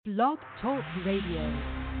Blog Talk Radio.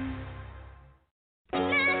 Gonna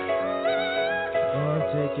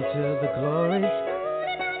take you to the glory.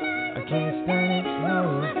 I can't stand it, no.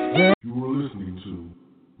 Yeah. You are listening to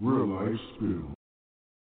Real Life Spill.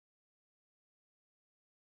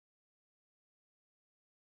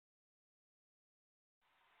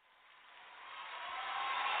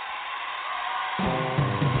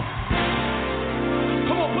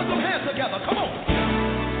 Come on, put some hands together. Come on.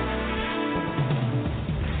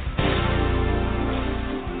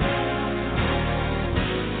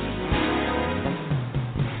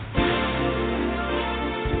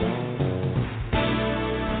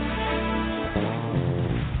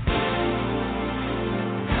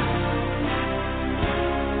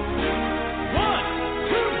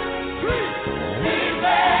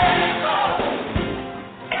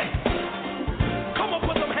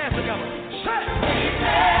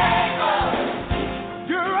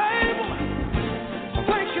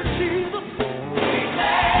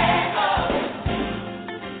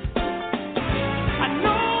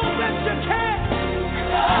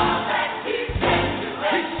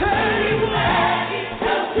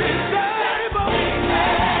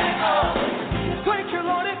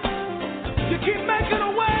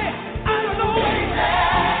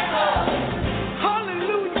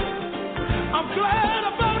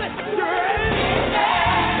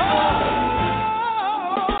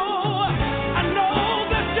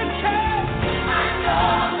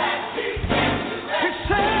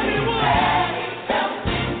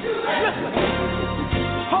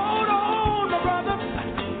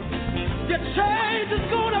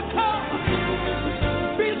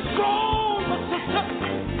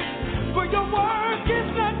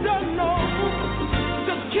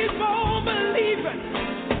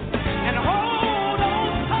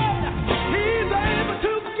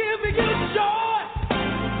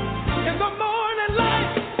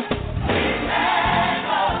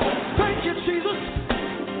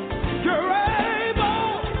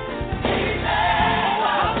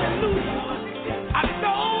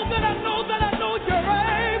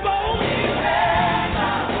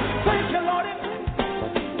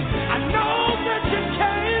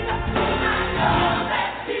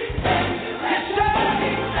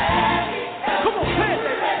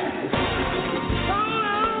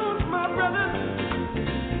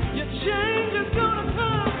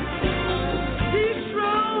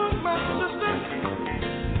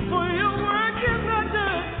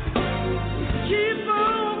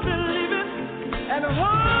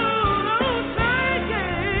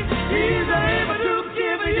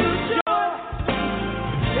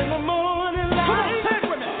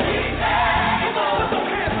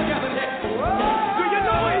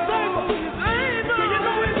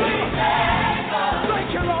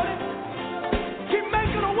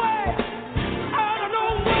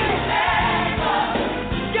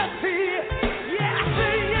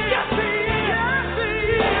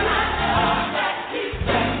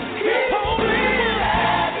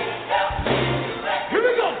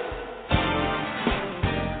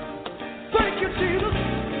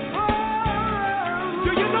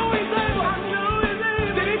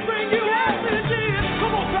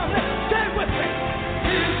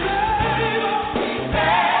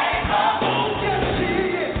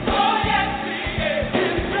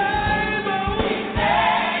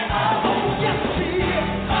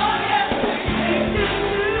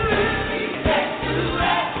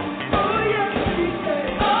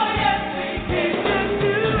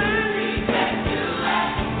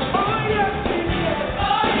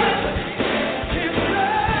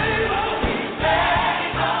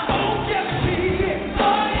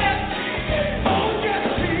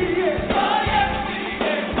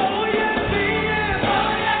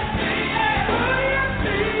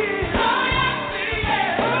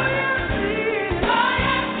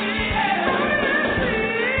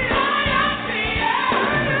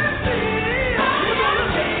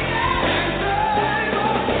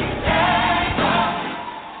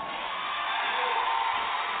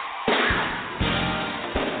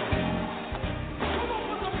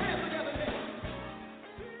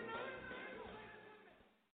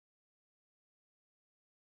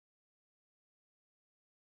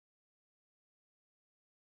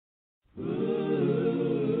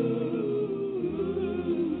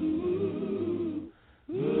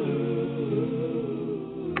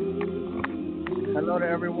 Hello to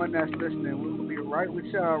everyone that's listening. We will be right with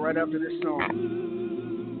y'all right after this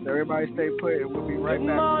song. So everybody stay put, and we'll be right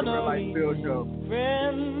back to the Real Life Bill Show.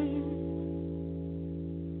 Friend,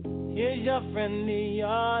 here's your friendly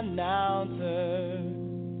announcer.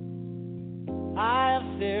 I have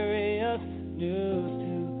serious news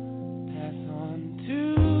to pass on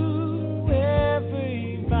to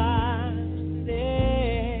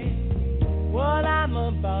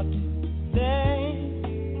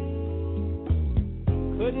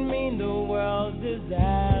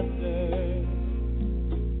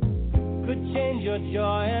could change your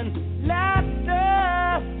joy and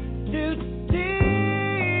laughter to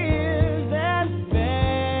tears and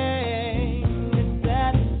pain. It's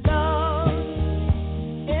that love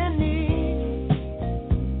in need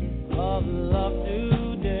of love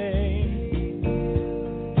today.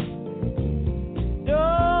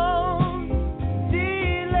 Don't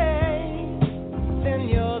delay, send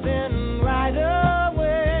yours in right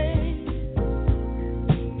away.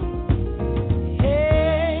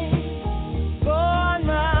 Hey, going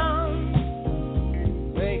round,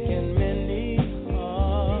 breaking many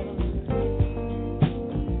hearts.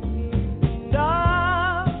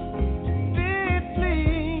 Stop it,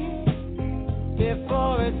 please,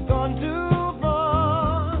 before it's gone too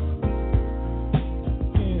far.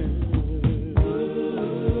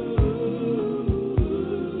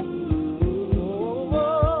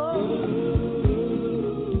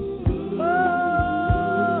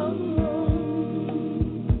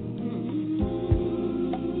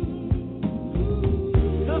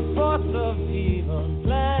 The force of evil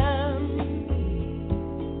plan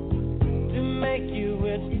to make you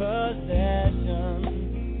its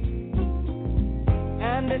possession,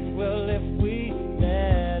 and it will if we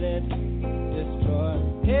let it destroy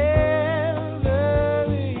everybody.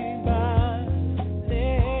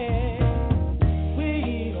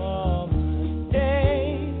 We all must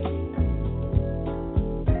take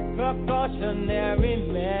precautionary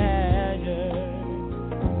measures.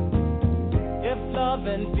 If love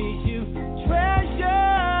and peace you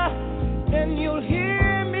treasure, then you'll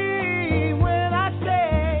hear me when I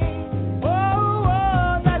say, oh,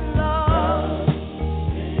 oh, that love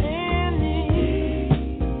in need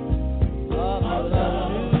of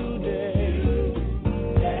love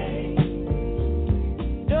today.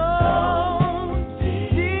 Don't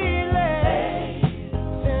delay,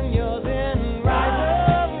 send yours in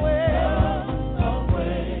right away.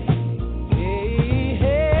 Hey,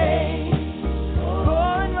 hey,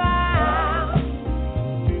 going round,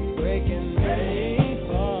 breaking many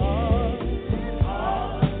hearts.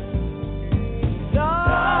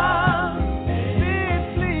 Stop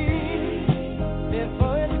it, please,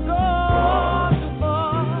 before it goes too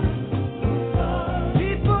far.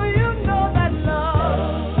 People, you know that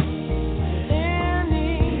love in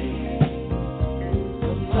need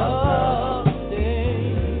of love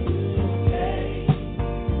today.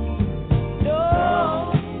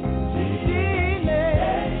 Don't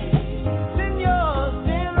delay, send yours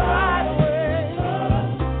in right away.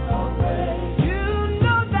 You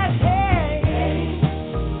know that hate's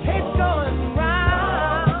going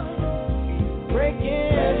round,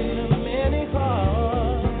 breaking many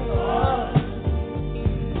hearts.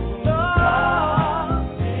 Stop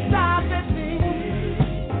it, please,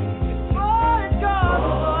 before it goes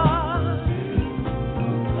far.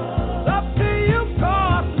 Up to you,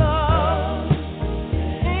 'cause love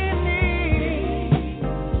in need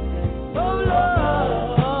of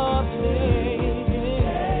love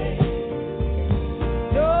today.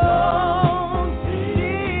 Don't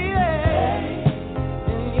delay,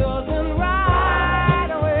 send yours in right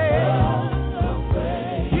away.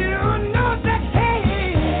 You know that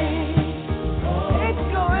hate's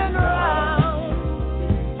going round,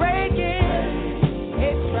 breaking.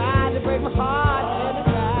 It tried to break my heart and it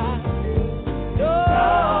tried.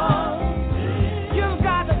 You've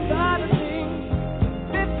got to start to think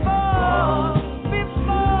before.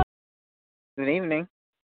 Good evening.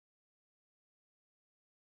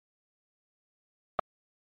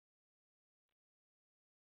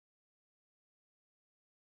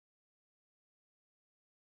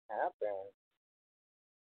 Happened.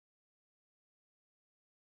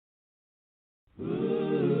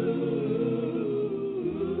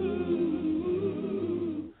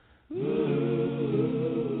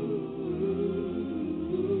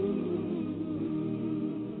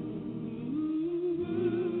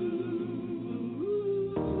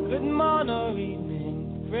 Good morning or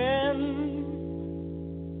evening, friend.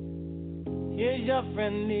 Here's your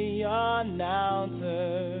friendly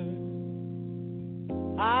announcer.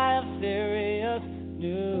 I have serious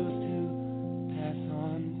news to pass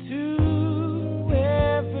on to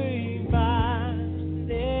everybody.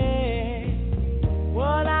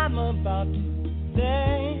 What I'm about to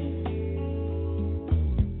say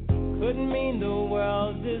could mean the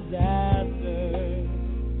world's disaster.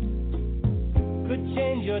 Could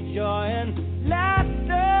change your joy and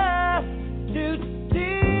laughter to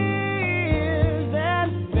tears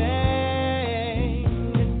and pain.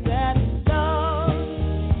 It's that love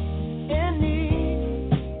in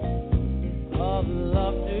need of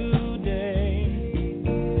love today.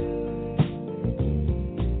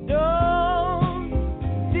 Don't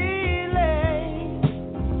delay,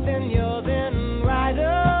 send yours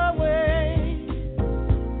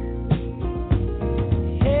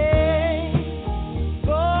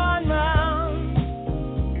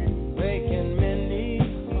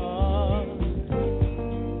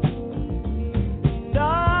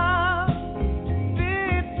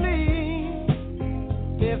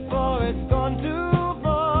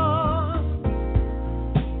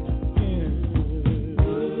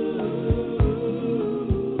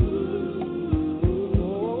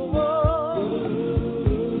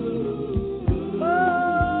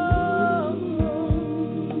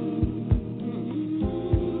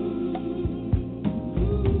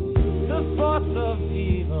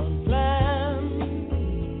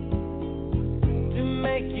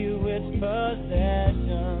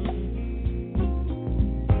possession,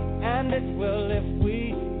 and it will if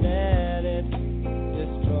we let it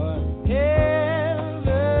destroy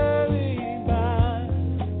everybody.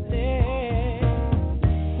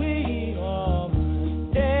 We all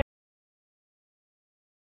must take.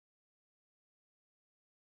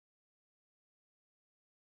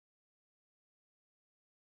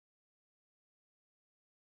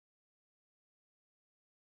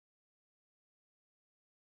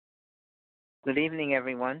 Good evening,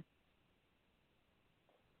 everyone.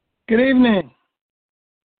 Good evening.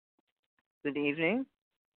 Good evening.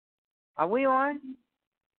 Are we on?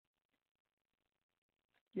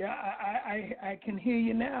 Yeah, I can hear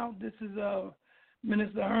you now. This is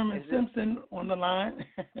Minister Herman Simpson on the line.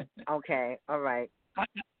 Okay, all right.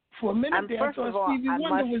 For a minute there, I thought Stevie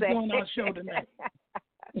Wonder was doing our show tonight.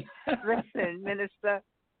 Listen, Minister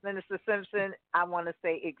Simpson, I want to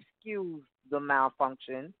say excuse the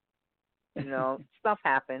malfunction. You know, stuff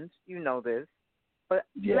happens. You know this. But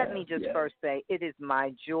let me just first say, it is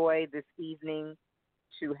my joy this evening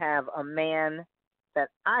to have a man that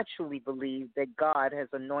I truly believe that God has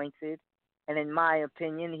anointed. And in my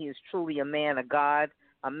opinion, he is truly a man of God,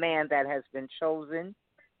 a man that has been chosen,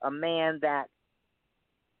 a man that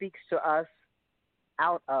speaks to us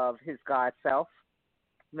out of his God self,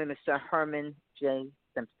 Minister Herman J.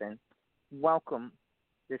 Simpson. Welcome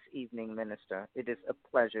this evening, Minister. It is a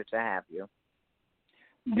pleasure to have you.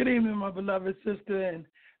 Good evening, my beloved sister, and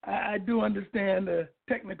I do understand the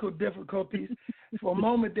technical difficulties. For a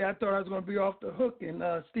moment there, I thought I was going to be off the hook, and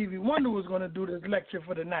Stevie Wonder was going to do this lecture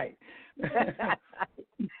for the night. But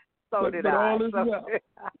all is well.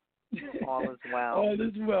 All is well. All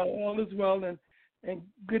is well. All is well, and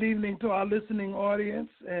good evening to our listening audience.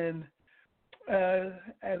 And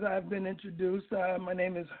as I've been introduced, my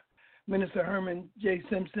name is Minister Herman J.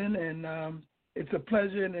 Simpson, and it's a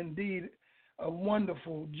pleasure and indeed a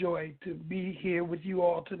wonderful joy to be here with you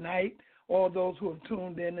all tonight, all those who have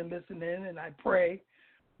tuned in and listened in, and I pray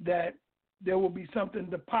that there will be something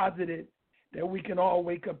deposited that we can all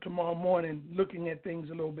wake up tomorrow morning looking at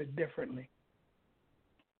things a little bit differently.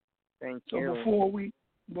 Thank you. So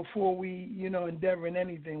before we endeavor in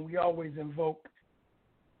anything, we always invoke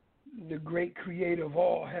the great creator of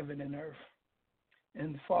all heaven and earth.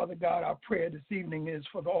 And Father God, our prayer this evening is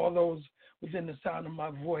for all those within the sound of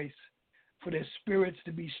my voice, for their spirits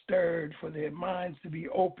to be stirred, for their minds to be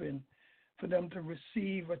open, for them to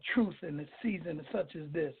receive a truth in a season such as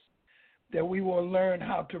this, that we will learn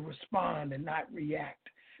how to respond and not react,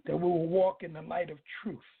 that we will walk in the light of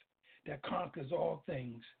truth that conquers all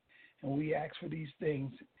things. And we ask for these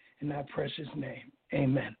things in thy precious name.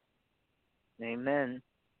 Amen. Amen.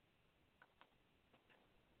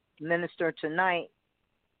 Minister, tonight,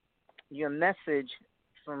 your message,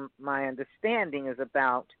 from my understanding, is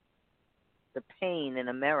about the pain in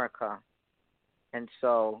America. And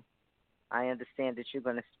so I understand that you're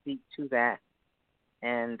going to speak to that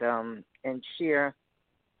and share,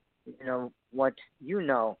 what you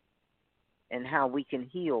know and how we can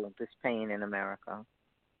heal this pain in America.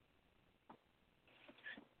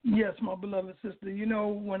 Yes, my beloved sister.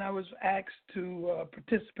 When I was asked to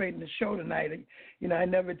participate in the show tonight, I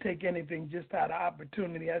never take anything just out of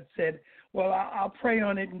opportunity. I said, well, I'll pray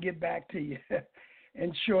on it and get back to you.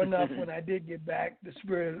 And sure enough, when I did get back, the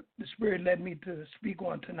Spirit led me to speak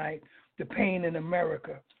on tonight, the pain in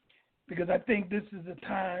America, because I think this is the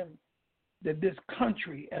time that this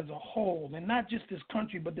country as a whole, and not just this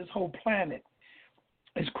country, but this whole planet,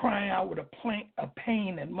 is crying out with a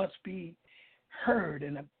pain that must be heard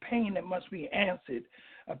and a pain that must be answered,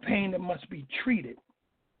 a pain that must be treated.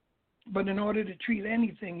 But in order to treat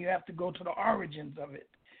anything, you have to go to the origins of it.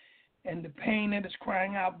 And the pain that is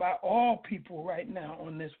crying out by all people right now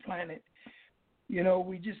on this planet,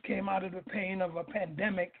 we just came out of the pain of a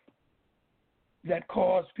pandemic that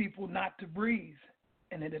caused people not to breathe,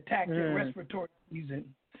 and it attacked their respiratory season.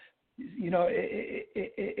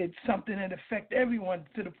 It's something that affected everyone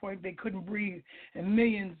to the point they couldn't breathe, and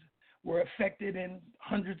millions were affected, and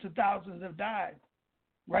hundreds of thousands have died.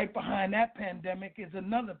 Right behind that pandemic is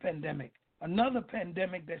another pandemic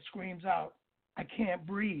that screams out, I can't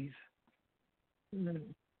breathe.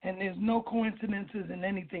 And there's no coincidences in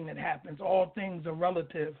anything that happens. All things are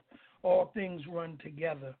relative. All things run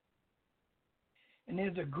together. And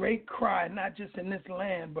there's a great cry, not just in this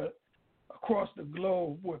land, but across the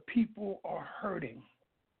globe, where people are hurting.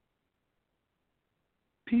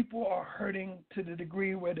 People are hurting to the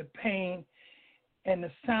degree where the pain and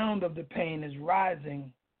the sound of the pain is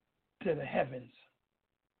rising to the heavens.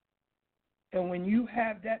 And when you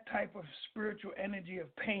have that type of spiritual energy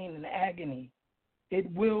of pain and agony, it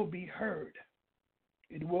will be heard.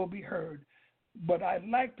 it will be heard. But I'd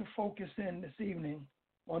like to focus in this evening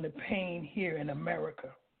on the pain here in America,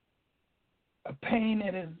 a pain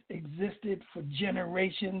that has existed for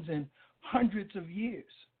generations and hundreds of years.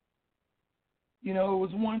 You know, it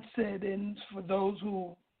was once said, and for those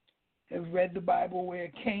who have read the Bible, where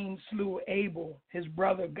Cain slew Abel, his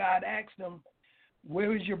brother, God asked him,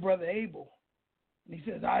 "Where is your brother Abel?" And he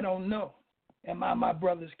says, "I don't know. Am I my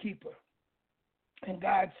brother's keeper?" And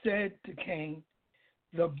God said to Cain,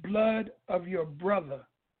 "The blood of your brother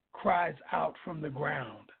cries out from the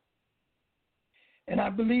ground." And I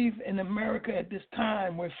believe in America at this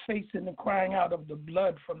time, we're facing the crying out of the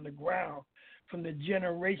blood from the ground, from the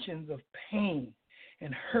generations of pain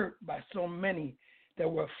and hurt by so many that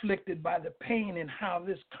were afflicted by the pain and how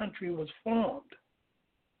this country was formed.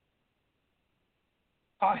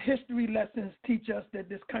 Our history lessons teach us that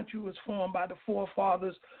this country was formed by the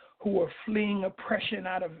forefathers who were fleeing oppression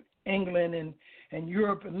out of England and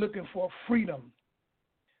Europe and looking for freedom.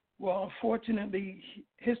 Well, unfortunately,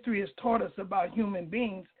 history has taught us about human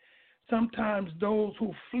beings. Sometimes those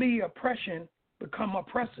who flee oppression become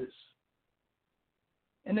oppressors.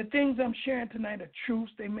 And the things I'm sharing tonight are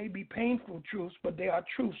truths. They may be painful truths, but they are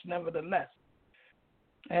truths nevertheless.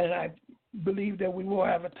 And I believe that we will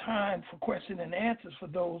have a time for question and answers for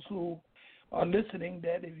those who are listening,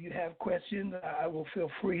 that if you have questions, I will feel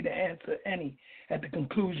free to answer any at the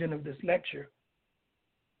conclusion of this lecture.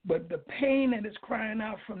 But the pain that is crying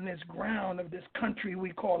out from this ground of this country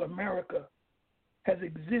we call America has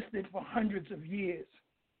existed for hundreds of years.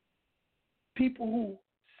 People who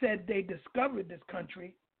said they discovered this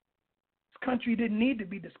country didn't need to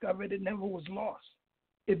be discovered. It never was lost.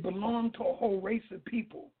 It belonged to a whole race of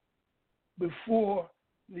people before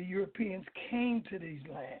the Europeans came to these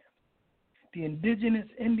lands. The indigenous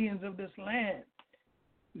Indians of this land,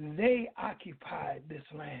 they occupied this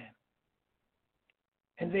land.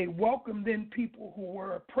 And they welcomed in people who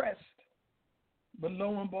were oppressed. But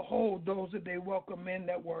lo and behold, those that they welcomed in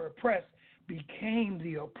that were oppressed became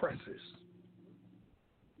the oppressors.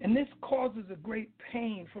 And this causes a great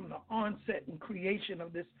pain from the onset and creation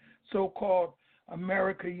of this so-called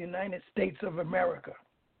America, United States of America.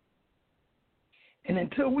 And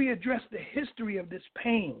until we address the history of this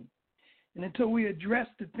pain, and until we address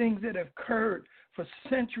the things that have occurred for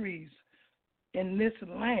centuries in this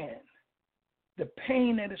land, the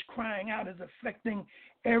pain that is crying out is affecting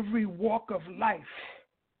every walk of life.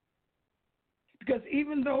 Because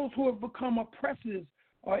even those who have become oppressors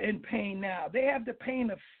are in pain now. They have the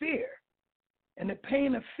pain of fear. And the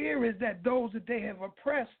pain of fear is that those that they have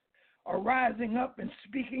oppressed are rising up and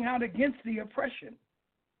speaking out against the oppression.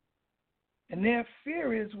 And their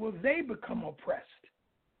fear is, will they become oppressed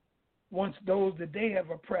once those that they have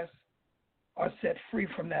oppressed are set free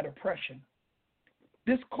from that oppression?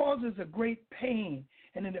 This causes a great pain,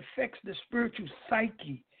 and it affects the spiritual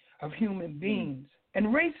psyche of human beings. And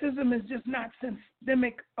racism is just not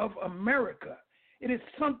systemic of America. It is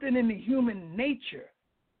something in the human nature,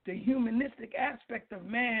 the humanistic aspect of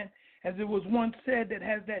man, as it was once said, that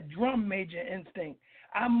has that drum major instinct.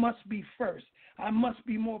 I must be first. I must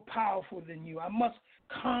be more powerful than you. I must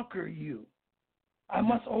conquer you. I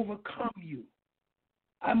must overcome you.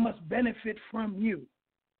 I must benefit from you.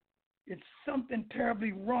 It's something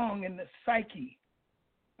terribly wrong in the psyche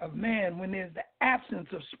of man when there's the absence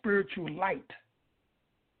of spiritual light.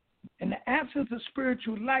 In the absence of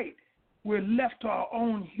spiritual light, we're left to our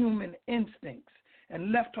own human instincts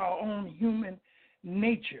and left to our own human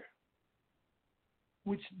nature,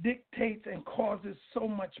 which dictates and causes so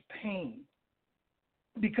much pain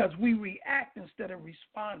because we react instead of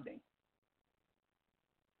responding.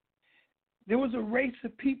 There was a race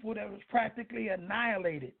of people that was practically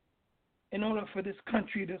annihilated in order for this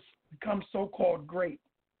country to become so-called great.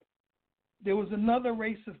 There was another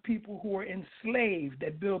race of people who were enslaved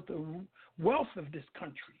that built the wealth of this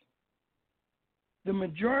country. The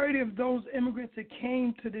majority of those immigrants that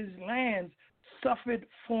came to these lands suffered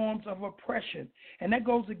forms of oppression, and that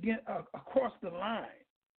goes again across the line.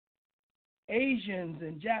 Asians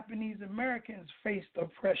and Japanese Americans faced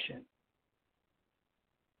oppression.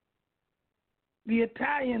 The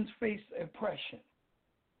Italians faced oppression.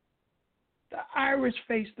 The Irish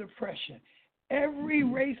faced oppression. Every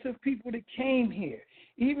race of people that came here,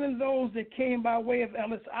 even those that came by way of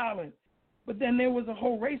Ellis Island, but then there was a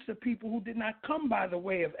whole race of people who did not come by the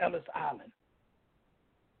way of Ellis Island.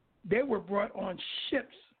 They were brought on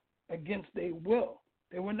ships against their will.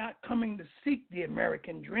 They were not coming to seek the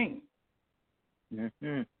American dream.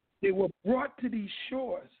 Mm-hmm. They were brought to these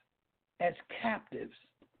shores as captives,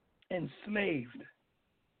 enslaved.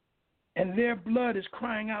 And their blood is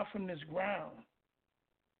crying out from this ground.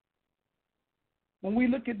 When we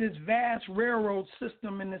look at this vast railroad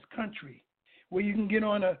system in this country, where you can get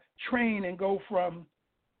on a train and go from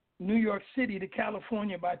New York City to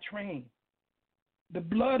California by train, the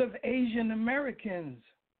blood of Asian Americans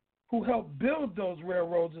who helped build those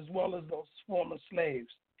railroads as well as those former slaves,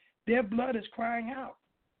 their blood is crying out.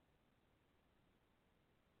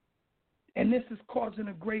 And this is causing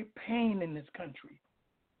a great pain in this country.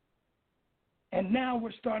 And now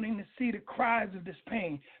we're starting to see the cries of this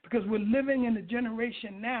pain because we're living in a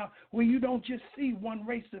generation now where you don't just see one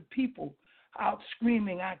race of people out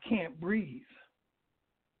screaming, "I can't breathe."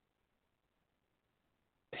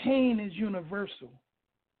 Pain is universal.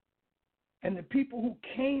 And the people who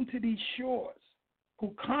came to these shores,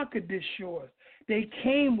 who conquered these shores, they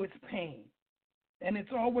came with pain. And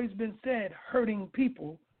it's always been said, hurting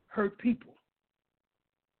people hurt people.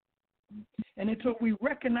 And until we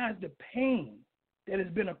recognize the pain that has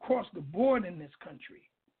been across the board in this country,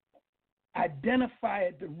 identify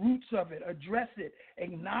it, the roots of it, address it,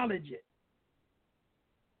 acknowledge it,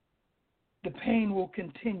 the pain will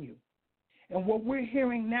continue. And what we're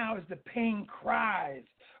hearing now is the pain cries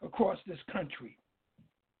across this country.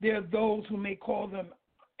 There are those who may call them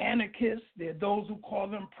anarchists. There are those who call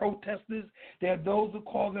them protesters. There are those who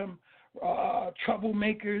call them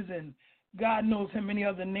troublemakers, and God knows how many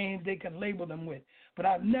other names they can label them with. But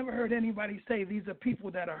I've never heard anybody say these are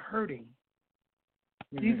people that are hurting.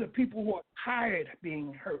 Mm-hmm. These are people who are tired of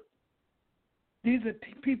being hurt. These are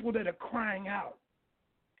people that are crying out.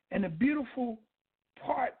 And the beautiful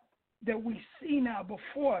part that we see now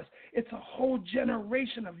before us, it's a whole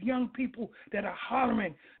generation of young people that are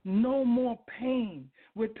hollering, "No more pain.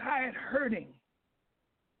 We're tired hurting."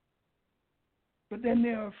 But then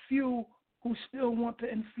there are a few who still want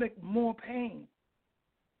to inflict more pain.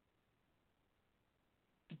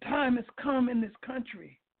 The time has come in this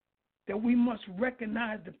country that we must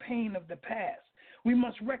recognize the pain of the past. We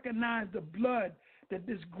must recognize the blood that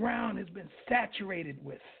this ground has been saturated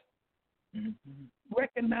with. Mm-hmm.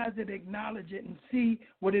 Recognize it, acknowledge it, and see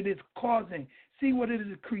what it is causing. See what it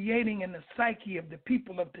is creating in the psyche of the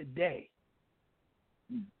people of today.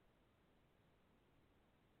 Mm-hmm.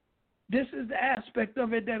 This is the aspect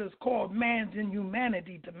of it that is called man's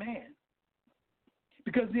inhumanity to man.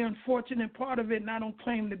 Because the unfortunate part of it, and I don't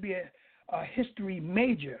claim to be a history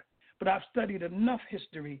major, but I've studied enough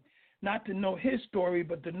history not to know his story,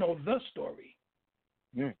 but to know the story.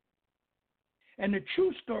 Yeah. And the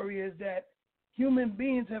true story is that human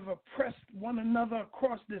beings have oppressed one another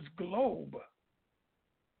across this globe.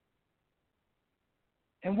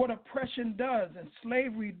 And what oppression does and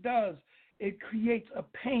slavery does, it creates a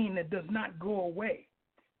pain that does not go away.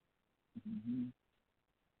 Mm-hmm.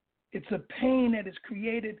 It's a pain that has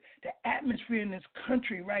created the atmosphere in this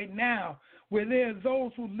country right now where there are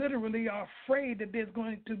those who literally are afraid that there's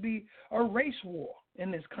going to be a race war in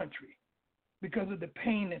this country because of the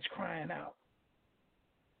pain that's crying out.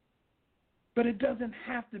 But it doesn't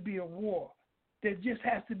have to be a war. There just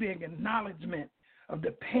has to be an acknowledgement of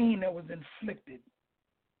the pain that was inflicted.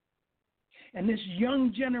 And this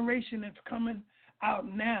young generation that's coming out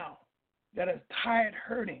now that are tired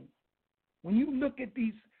hurting, when you look at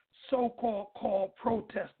these so-called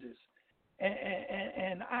protesters,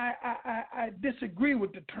 and I disagree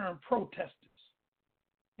with the term protesters.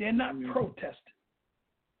 They're not protesters.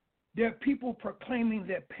 They're people proclaiming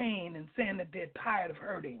their pain and saying that they're tired of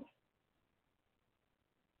hurting.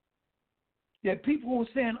 There are people who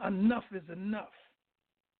are saying enough is enough.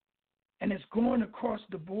 And it's going across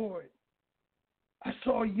the board. I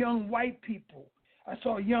saw young white people. I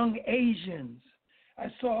saw young Asians. I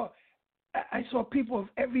saw people of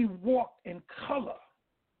every walk and color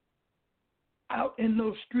out in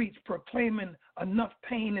those streets proclaiming enough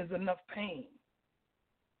pain is enough pain.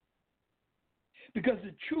 Because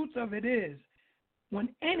the truth of it is,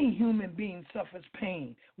 when any human being suffers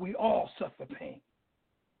pain, we all suffer pain.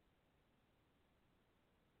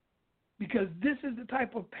 Because this is the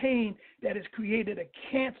type of pain that has created a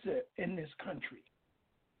cancer in this country.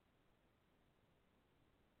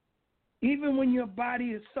 Even when your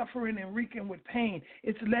body is suffering and reeking with pain,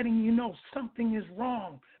 it's letting you know something is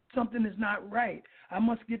wrong. Something is not right. I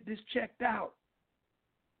must get this checked out.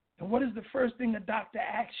 And what is the first thing a doctor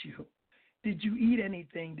asks you? Did you eat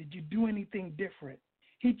anything? Did you do anything different?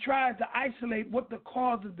 He tries to isolate what the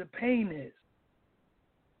cause of the pain is.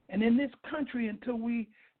 And in this country, until we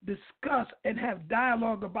discuss and have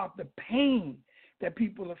dialogue about the pain that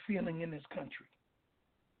people are feeling in this country,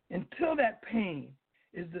 until that pain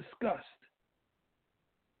is discussed,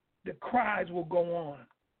 the cries will go on.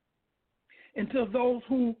 Until those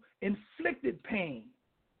who inflicted pain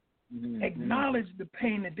acknowledge the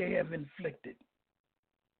pain that they have inflicted.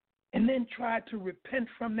 and then try to repent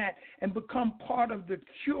from that and become part of the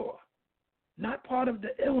cure, not part of the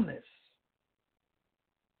illness.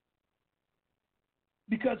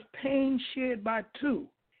 Because pain shared by two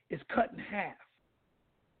is cut in half.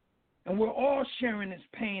 And we're all sharing this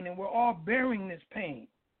pain, and we're all bearing this pain.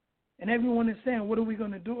 And everyone is saying, what are we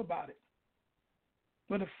going to do about it?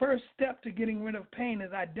 Well, the first step to getting rid of pain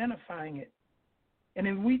is identifying it. And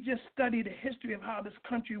if we just study the history of how this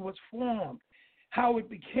country was formed, how it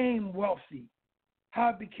became wealthy, how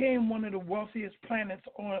it became one of the wealthiest planets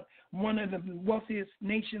or one of the wealthiest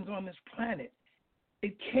nations on this planet,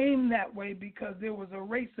 it came that way because there was a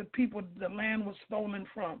race of people the land was stolen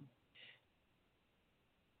from.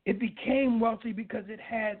 It became wealthy because it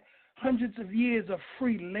had hundreds of years of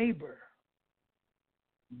free labor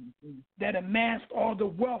that amassed all the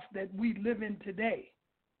wealth that we live in today.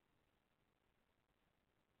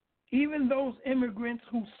 Even those immigrants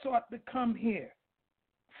who sought to come here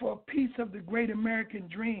for a piece of the great American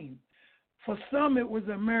dream, for some it was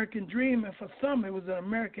an American dream, and for some it was an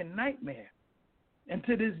American nightmare. And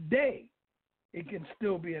to this day, it can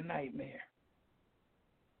still be a nightmare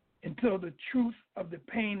until the truth of the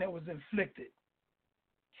pain that was inflicted.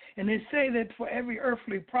 And they say that for every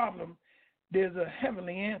earthly problem, there's a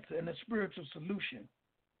heavenly answer and a spiritual solution.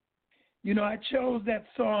 You know, I chose that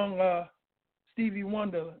song, Stevie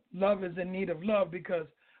Wonder, Love is in Need of Love, because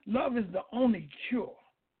love is the only cure.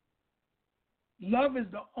 Love is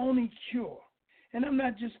the only cure. And I'm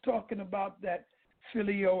not just talking about that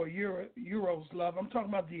Phileo or Eros love. I'm talking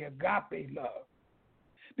about the agape love.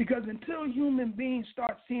 Because until human beings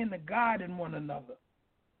start seeing the God in one another,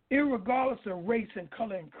 irregardless of race and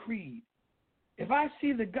color and creed, if I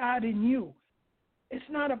see the God in you, it's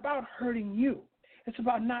not about hurting you. It's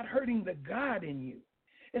about not hurting the God in you.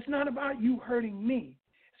 It's not about you hurting me.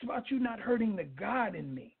 It's about you not hurting the God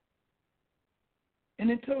in me. And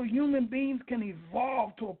until human beings can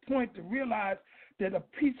evolve to a point to realize that a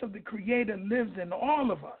piece of the Creator lives in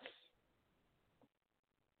all of us,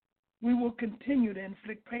 we will continue to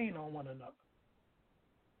inflict pain on one another.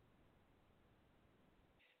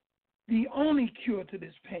 The only cure to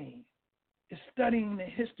this pain is studying the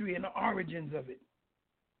history and the origins of it,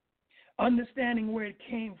 understanding where it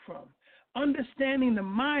came from, understanding the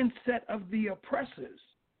mindset of the oppressors,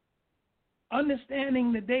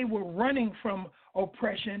 understanding that they were running from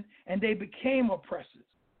oppression and they became oppressors.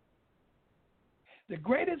 The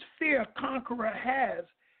greatest fear a conqueror has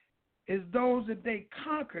is those that they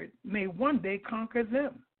conquered may one day conquer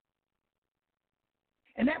them.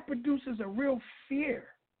 And that produces a real fear,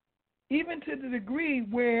 even to the degree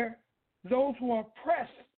where those who are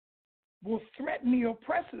oppressed will threaten the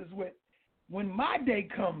oppressors with, when my day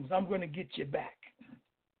comes, I'm going to get you back.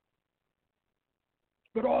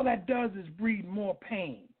 But all that does is breed more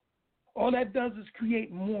pain. All that does is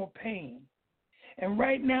create more pain. And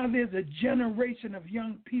right now there's a generation of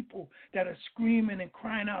young people that are screaming and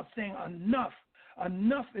crying out saying, enough,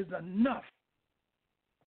 enough is enough.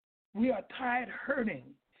 We are tired hurting.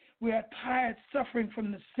 We are tired suffering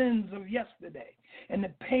from the sins of yesterday and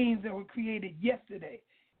the pains that were created yesterday.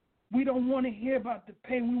 We don't want to hear about the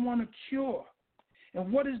pain. We want a cure.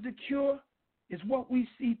 And what is the cure? It's what we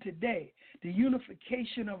see today, the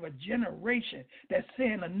unification of a generation that's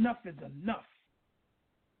saying enough is enough.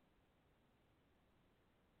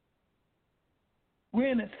 We're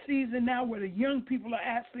in a season now where the young people are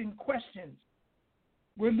asking questions,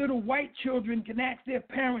 where little white children can ask their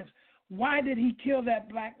parents, why did he kill that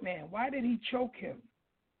black man? Why did he choke him?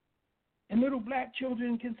 And little black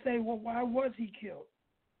children can say, well, why was he killed?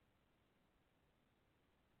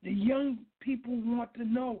 The young people want to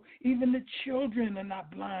know. Even the children are not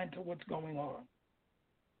blind to what's going on.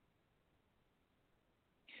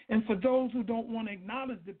 And for those who don't want to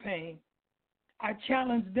acknowledge the pain, I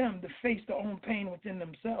challenge them to face their own pain within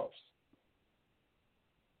themselves.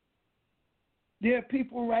 There are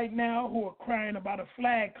people right now who are crying about a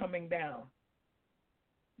flag coming down,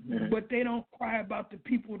 but they don't cry about the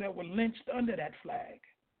people that were lynched under that flag.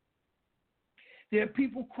 There are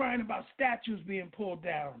people crying about statues being pulled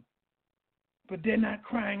down, but they're not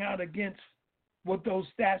crying out against what those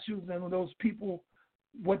statues and those people,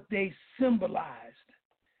 what they symbolized,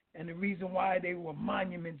 and the reason why they were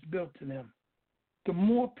monuments built to them. The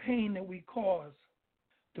more pain that we cause,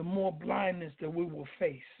 the more blindness that we will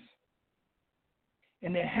face.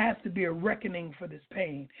 And there has to be a reckoning for this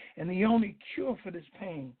pain. And the only cure for this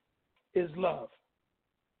pain is love.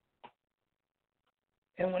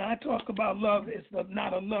 And when I talk about love, it's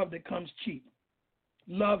not a love that comes cheap.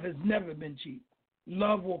 Love has never been cheap.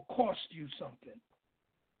 Love will cost you something.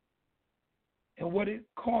 And what it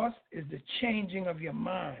costs is the changing of your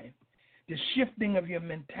mind, the shifting of your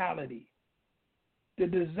mentality, the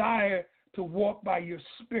desire to walk by your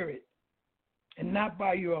spirit and not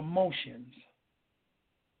by your emotions.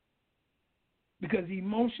 Because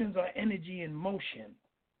emotions are energy in motion.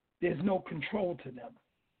 There's no control to them.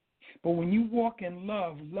 But when you walk in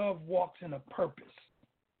love, love walks in a purpose.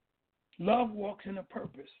 Love walks in a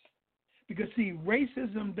purpose. Because, see,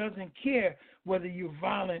 racism doesn't care whether you're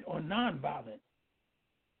violent or nonviolent.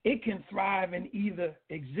 It can thrive in either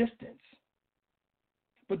existence.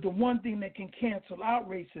 But the one thing that can cancel out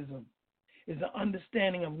racism is the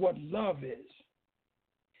understanding of what love is.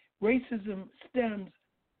 Racism stems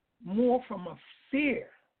more from a fear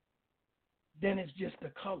than it's just a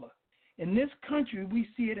color. In this country, we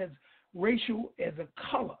see it as racial, as a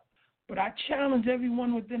color. But I challenge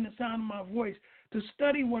everyone within the sound of my voice to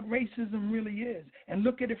study what racism really is and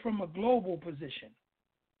look at it from a global position.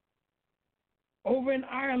 Over in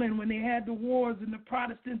Ireland, when they had the wars and the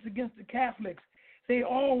Protestants against the Catholics, they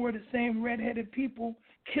all were the same red-headed people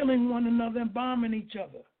killing one another and bombing each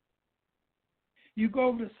other. You go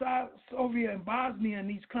over to Soviet and Bosnia and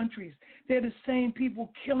these countries, they're the same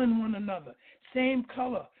people killing one another. Same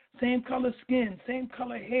color skin, same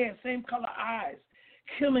color hair, same color eyes,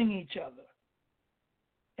 killing each other.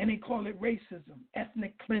 And they call it racism,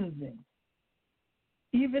 ethnic cleansing.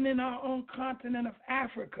 Even in our own continent of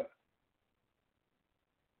Africa,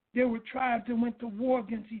 there were tribes that went to war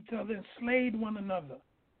against each other and slayed one another.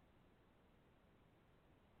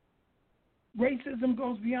 Racism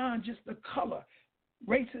goes beyond just the color.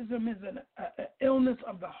 Racism is an illness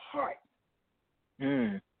of the heart.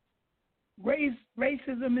 Racism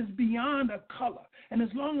is beyond a color. And as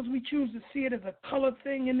long as we choose to see it as a color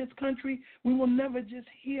thing in this country, we will never just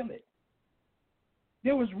heal it.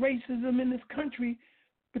 There was racism in this country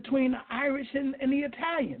between the Irish and the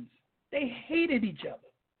Italians. They hated each other.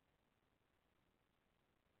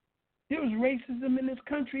 There was racism in this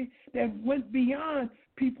country that went beyond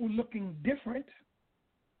people looking different.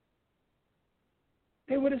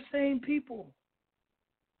 They were the same people.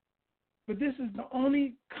 But this is the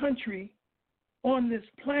only country on this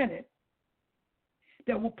planet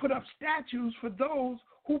that will put up statues for those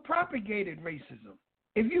who propagated racism.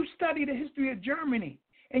 If you study the history of Germany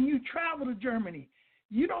and you travel to Germany,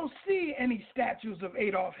 you don't see any statues of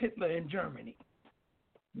Adolf Hitler in Germany.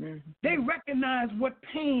 They recognize what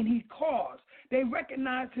pain he caused. They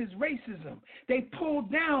recognize his racism. They pulled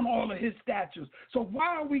down all of his statues. So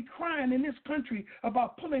why are we crying in this country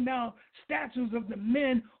about pulling down statues of the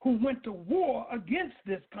men who went to war against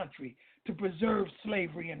this country to preserve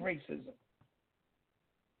slavery and racism?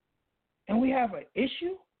 And we have an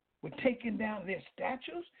issue with taking down their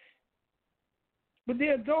statues? But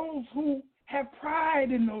there are those who have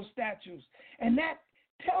pride in those statues, and that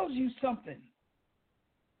tells you something.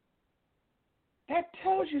 That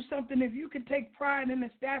tells you something if you can take pride in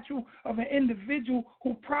the statue of an individual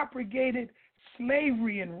who propagated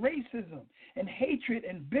slavery and racism and hatred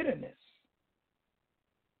and bitterness.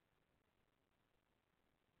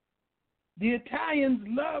 The Italians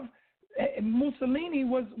loved Mussolini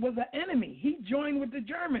was an enemy. He joined with the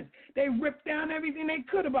Germans. They ripped down everything they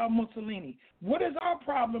could about Mussolini. What is our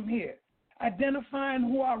problem here? Identifying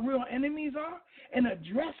who our real enemies are and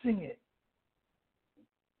addressing it.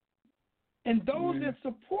 And those that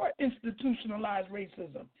support institutionalized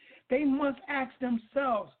racism, they must ask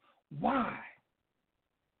themselves, why?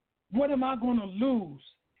 What am I going to lose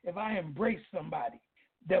if I embrace somebody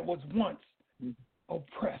that was once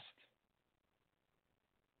oppressed?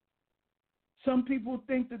 Some people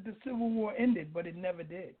think that the Civil War ended, but it never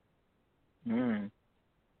did.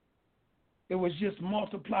 It was just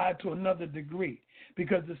multiplied to another degree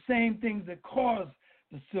because the same things that caused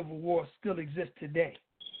the Civil War still exist today.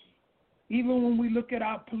 Even when we look at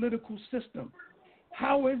our political system,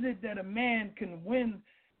 how is it that a man can win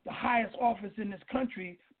the highest office in this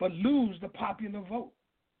country but lose the popular vote?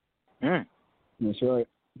 That's right.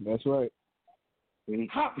 That's right.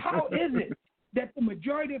 How is it that the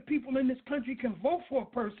majority of people in this country can vote for a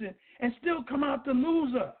person and still come out the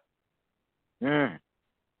loser?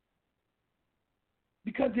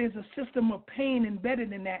 Because there's a system of pain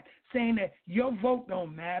embedded in that, saying that your vote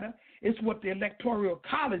don't matter. It's what the Electoral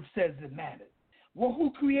College says it matters. Well,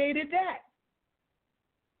 who created that?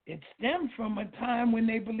 It stemmed from a time when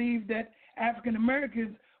they believed that African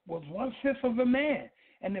Americans was 1/5 of a man,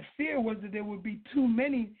 and the fear was that there would be too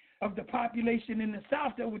many of the population in the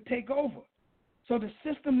South that would take over. So the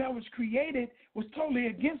system that was created was totally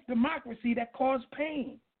against democracy that caused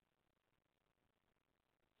pain.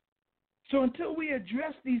 So until we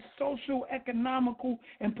address these social, economical,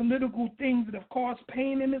 and political things that have caused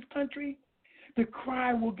pain in this country, the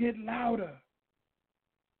cry will get louder.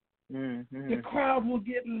 The crowd will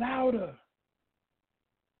get louder.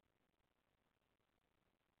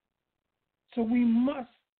 So we must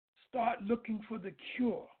start looking for the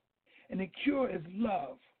cure. And the cure is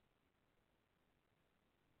love.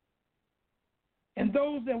 And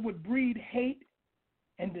those that would breed hate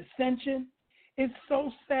and dissension, it's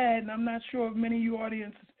so sad, and I'm not sure if many of you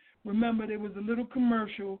audiences remember, there was a little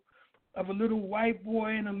commercial of a little white boy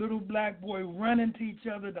and a little black boy running to each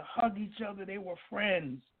other to hug each other. They were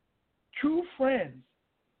friends, true friends.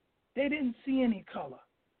 They didn't see any color.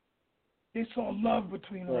 They saw love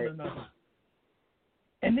between one another.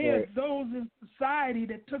 And there's those in society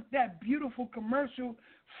that took that beautiful commercial,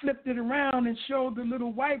 flipped it around, and showed the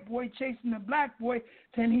little white boy chasing the black boy,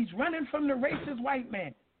 saying he's running from the racist white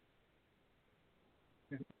man.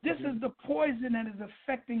 This is the poison that is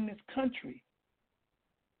affecting this country.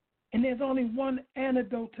 And there's only one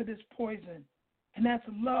antidote to this poison, and that's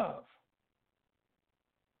love.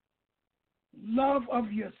 Love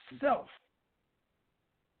of yourself.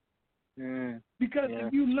 Because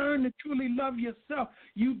if you learn to truly love yourself,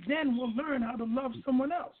 you then will learn how to love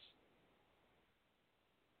someone else.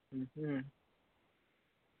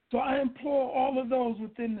 So I implore all of those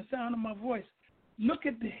within the sound of my voice, look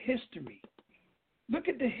at the history. Look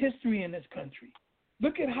at the history in this country.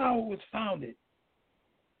 Look at how it was founded.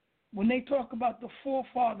 When they talk about the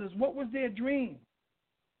forefathers, what was their dream?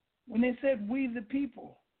 When they said, we the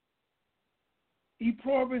people, e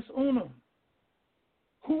pluribus unum,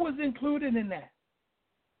 who was included in that?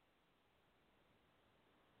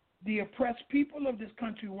 The oppressed people of this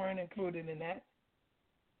country weren't included in that.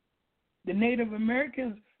 The Native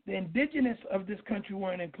Americans, the indigenous of this country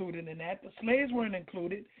weren't included in that. The slaves weren't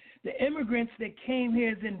included. The immigrants that came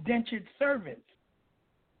here as indentured servants.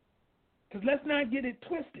 Because let's not get it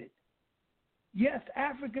twisted. Yes,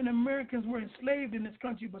 African Americans were enslaved in this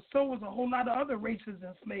country, but so was a whole lot of other races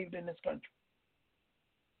enslaved in this country.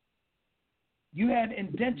 You had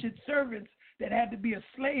indentured servants that had to be a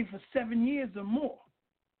slave for 7 years or more.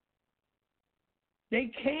 They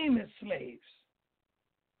came as slaves.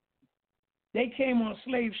 They came on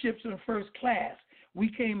slave ships in first class. We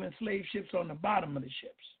came in slave ships on the bottom of the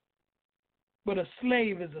ships. But a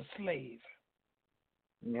slave is a slave.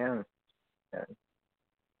 Yeah.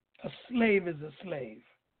 A slave is a slave.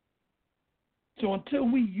 So until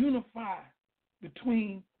we unify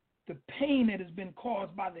between the pain that has been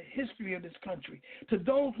caused by the history of this country, to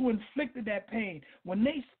those who inflicted that pain, when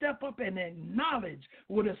they step up and acknowledge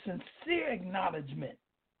with a sincere acknowledgement,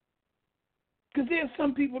 because there's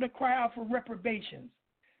some people that cry out for reparations.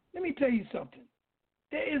 Let me tell you something.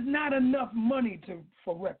 There is not enough money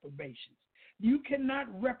for reparations. You cannot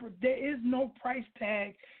there is no price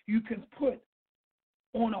tag you can put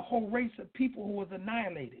on a whole race of people who was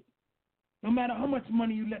annihilated. No matter how much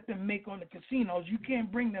money you let them make on the casinos, you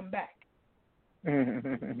can't bring them back.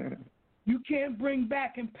 You can't bring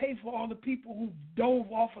back and pay for all the people who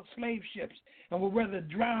dove off of slave ships and would rather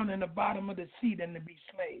drown in the bottom of the sea than to be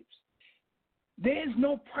slaves. There is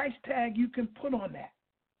no price tag you can put on that.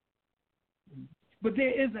 But there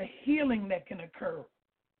is a healing that can occur.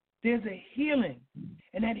 There's a healing,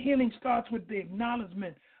 and that healing starts with the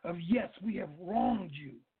acknowledgement of, yes, we have wronged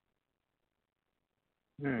you.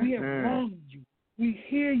 We have wronged you. We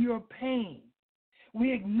hear your pain.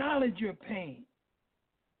 We acknowledge your pain.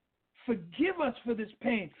 Forgive us for this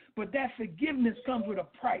pain, but that forgiveness comes with a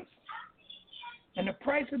price. And the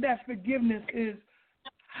price of that forgiveness is,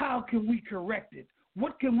 how can we correct it?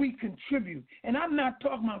 What can we contribute? And I'm not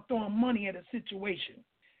talking about throwing money at a situation.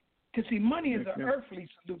 Because, see, money is an earthly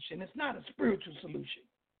solution. It's not a spiritual solution.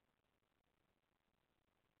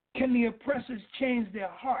 Can the oppressors change their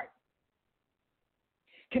heart?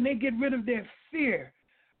 Can they get rid of their fear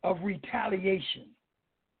of retaliation?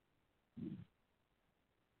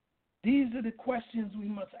 These are the questions we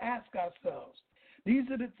must ask ourselves. These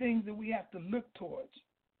are the things that we have to look towards.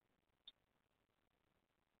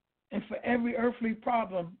 And for every earthly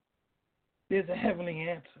problem, there's a heavenly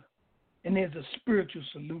answer. And there's a spiritual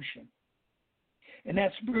solution. And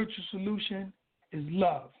that spiritual solution is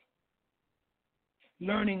love.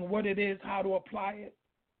 Learning what it is, how to apply it,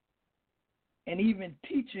 and even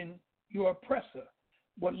teaching your oppressor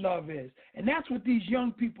what love is. And that's what these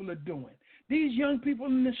young people are doing. These young people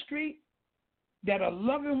in the street that are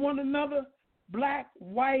loving one another, black,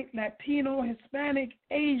 white, Latino, Hispanic,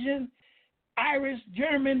 Asian, Irish,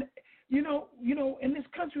 German, you know, in this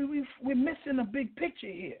country we're missing a big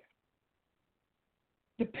picture here.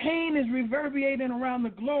 The pain is reverberating around the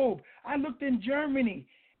globe. I looked in Germany,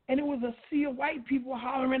 and it was a sea of white people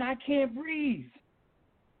hollering, "I can't breathe."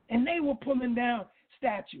 And they were pulling down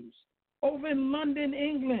statues. Over in London,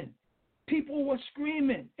 England, People were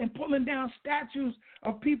screaming and pulling down statues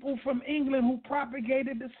of people from England who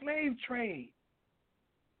propagated the slave trade.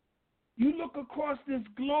 You look across this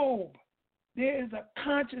globe, there is a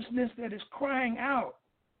consciousness that is crying out.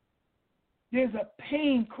 There's a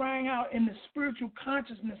pain crying out in the spiritual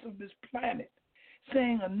consciousness of this planet,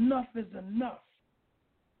 saying enough is enough.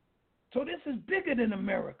 So this is bigger than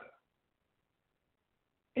America.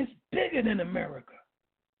 It's bigger than America.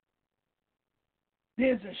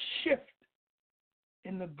 There's a shift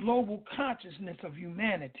in the global consciousness of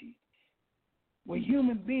humanity, where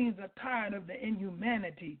human beings are tired of the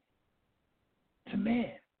inhumanity to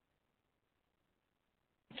man.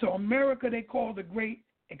 So America they call the great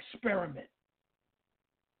experiment.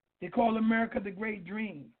 They call America the great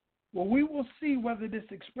dream. Well, we will see whether this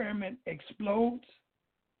experiment explodes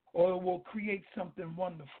or it will create something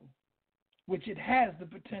wonderful, which it has the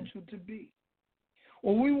potential to be.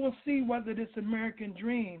 Or we will see whether this American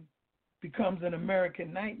dream becomes an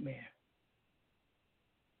American nightmare.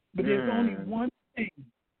 But there's only one thing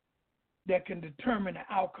that can determine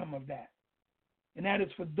the outcome of that, and that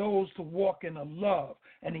is for those to walk in a love,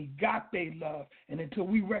 an agape love. And until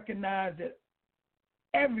we recognize that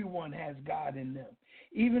everyone has God in them,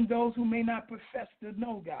 even those who may not profess to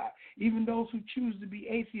know God, even those who choose to be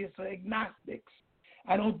atheists or agnostics.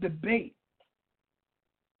 I don't debate.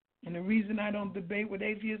 And the reason I don't debate with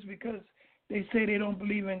atheists because they say they don't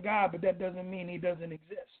believe in God, but that doesn't mean he doesn't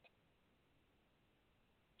exist.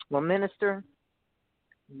 Well, Minister,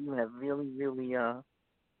 you have really, really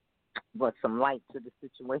brought some light to the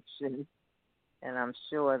situation. And I'm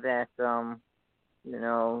sure that,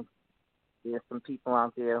 there's some people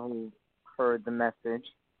out there who heard the message.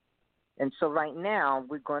 And so right now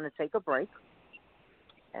we're going to take a break.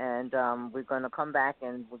 And we're going to come back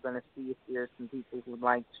and we're going to see if there's some people who would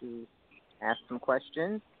like to ask some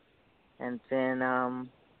questions. And then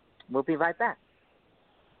we'll be right back.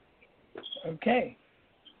 Okay.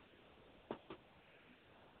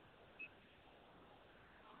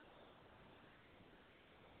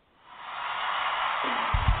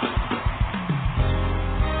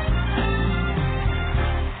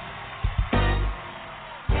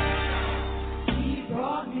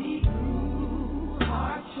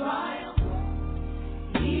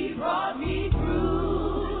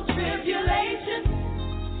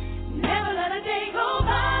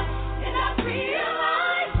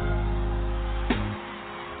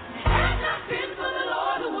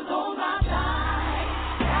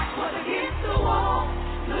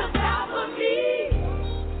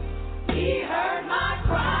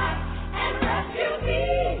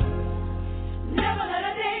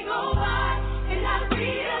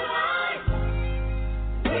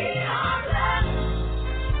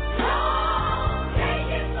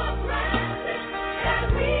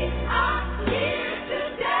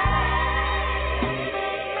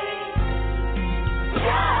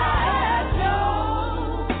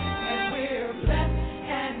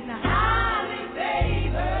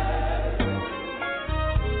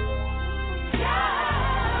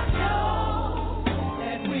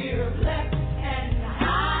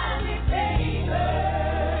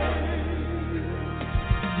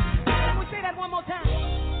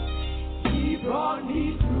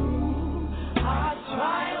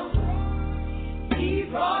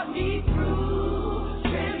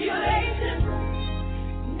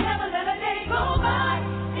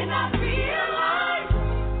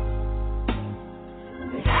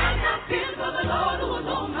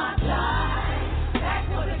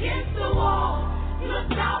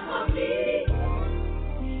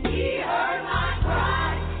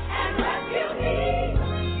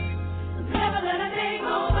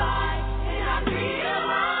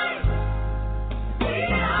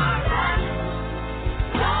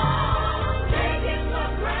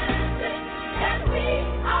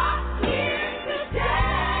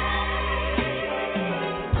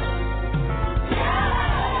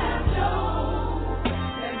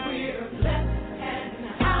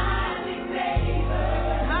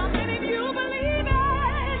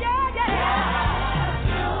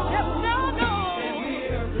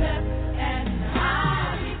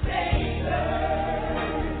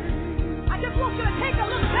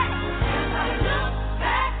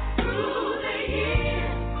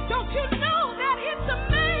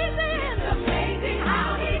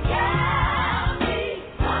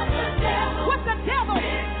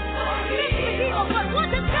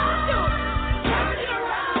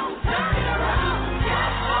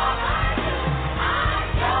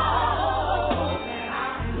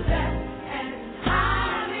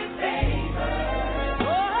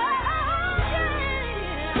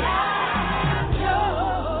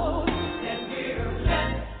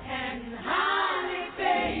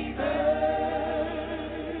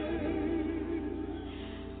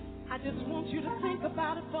 just want you to think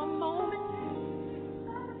about it for a moment.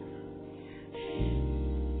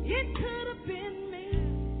 It could have been me.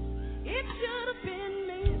 It should have been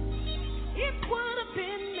me. It would have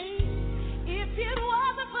been me. If it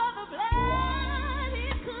wasn't for the blood,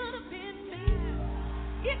 it could have been me.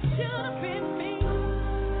 It should have been me.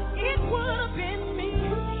 It would have been me.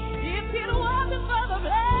 If it wasn't for the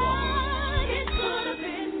blood, it could have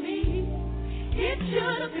been me. It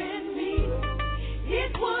should have been me.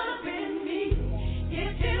 It would have been me.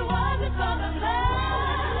 If it wasn't for the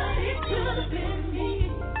blood, it should have been me.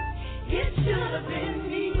 It should have been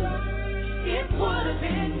me. It would have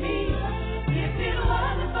been me. If it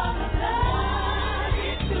wasn't for the blood,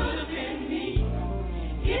 it should have been me.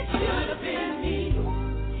 It should have been me.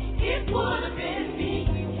 It would have been me.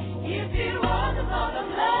 If it wasn't for the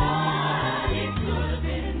blood, it should have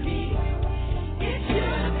been me. It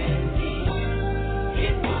should have been me.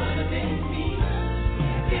 It would have been me.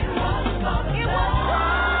 If it wasn't for the blood.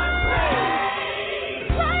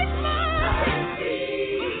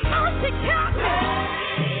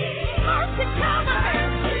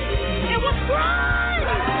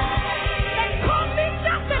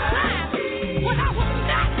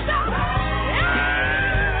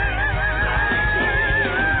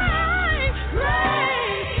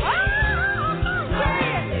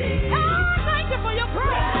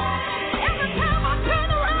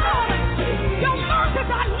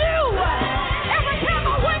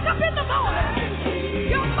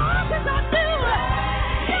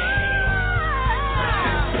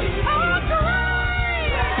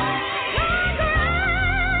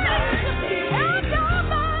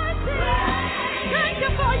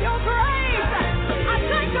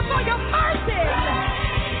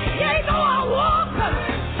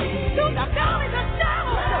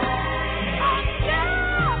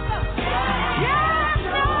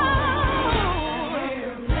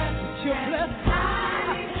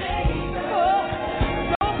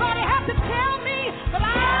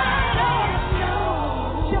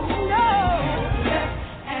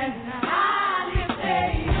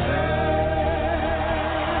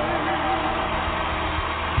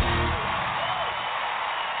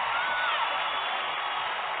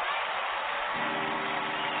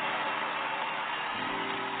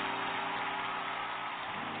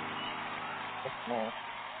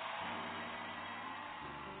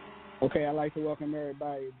 Okay, I'd like to welcome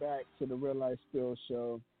everybody back to the Real Life Spill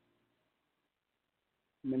Show.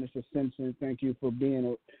 Minister Simpson, thank you for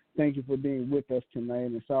being with us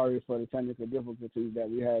tonight, and sorry for the technical difficulties that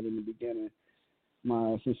we had in the beginning.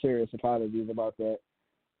 My sincerest apologies about that.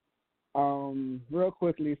 Real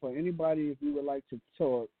quickly, for anybody, if you would like to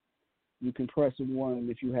talk, you can press 1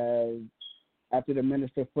 if you have, after the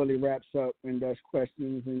minister fully wraps up and does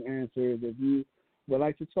questions and answers. If you would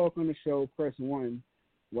like to talk on the show, press 1.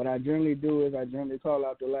 What I generally do is I generally call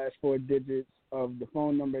out the last 4 digits of the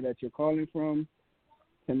phone number that you're calling from.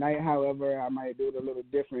 Tonight, however, I might do it a little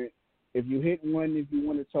different. If you hit 1, if you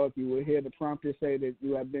want to talk, you will hear the prompter say that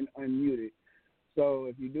you have been unmuted. So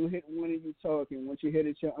if you do hit 1 and you talk, and once you hit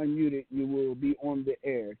it, you're unmuted, you will be on the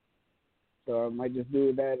air. So I might just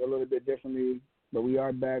do that a little bit differently. But we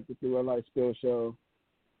are back with the Real Life Spill Show.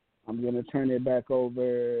 I'm going to turn it back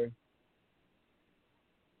over.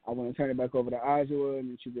 I want to turn it back over to Ajua, and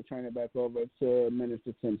then she can turn it back over to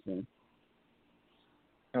Minister Simpson.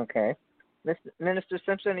 Okay. Minister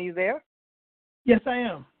Simpson, are you there? Yes, I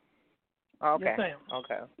am. Okay. Yes, I am.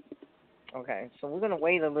 Okay. So we're going to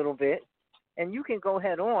wait a little bit, and you can go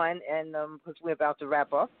ahead on, and because we're about to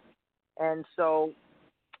wrap up. And so,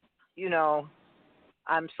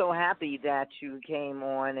 I'm so happy that you came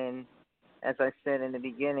on and, as I said in the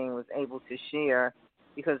beginning, was able to share,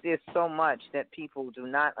 because there's so much that people do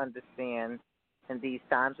not understand in these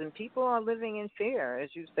times, and people are living in fear, as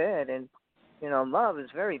you said, and, love is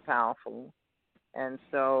very powerful. And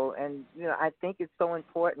so, I think it's so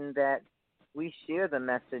important that we share the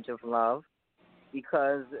message of love,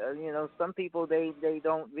 because, some people, they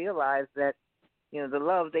don't realize that, the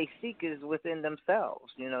love they seek is within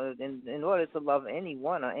themselves. In order to love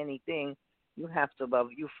anyone or anything, you have to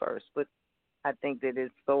love you first. But I think that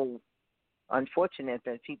it's so unfortunate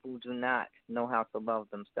that people do not know how to love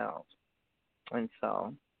themselves. And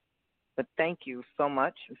so, but thank you so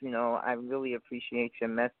much. I really appreciate your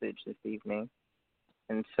message this evening.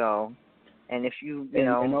 And so, and if you, and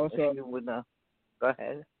also, if you would, go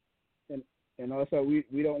ahead. And also,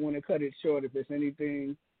 we don't want to cut it short. If there's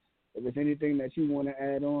anything that you want to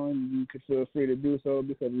add on, you can feel free to do so,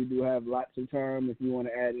 because we do have lots of time if you want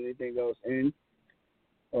to add anything else in.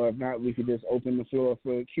 Or if not, we could just open the floor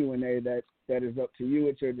for Q&A. That is up to you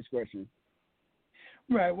at your discretion.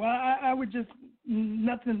 Right. Well, I would just,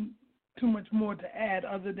 nothing too much more to add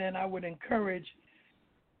other than I would encourage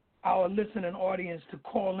our listening audience to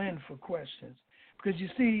call in for questions. Because you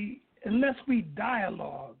see, unless we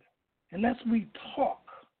dialogue, unless we talk,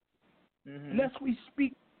 unless we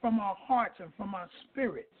speak from our hearts and from our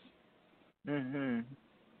spirits,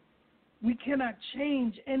 we cannot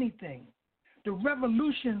change anything. The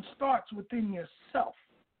revolution starts within yourself.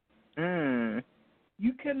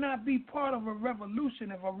 You cannot be part of a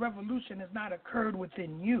revolution if a revolution has not occurred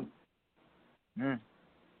within you.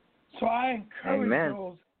 So I encourage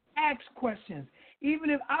those, ask questions.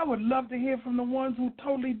 Even if I would love to hear from the ones who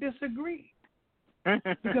totally disagree.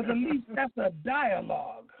 Because at least that's a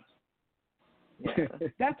dialogue.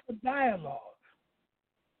 That's a dialogue.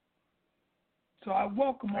 So I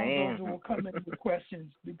welcome all those who will come in with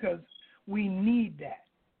questions because we need that.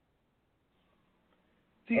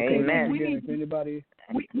 See, Amen. We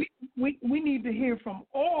need to hear from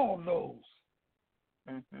all those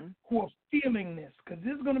who are feeling this, because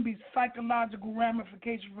there's going to be psychological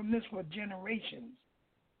ramifications from this for generations.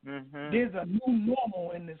 There's a new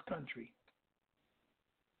normal in this country.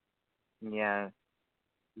 Yeah.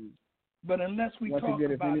 But unless we talk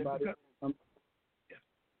about it,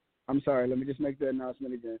 I'm sorry. Let me just make the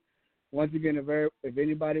announcement again. Once again, if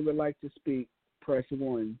anybody would like to speak, press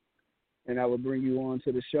 1, and I will bring you on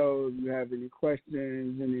to the show. If you have any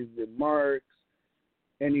questions, any remarks,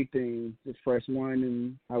 anything, just press 1,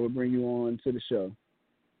 and I will bring you on to the show.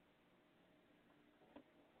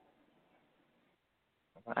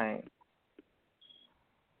 All right.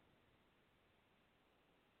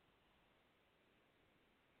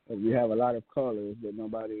 We have a lot of callers, but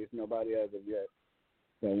nobody as of yet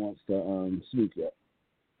that wants to speak yet.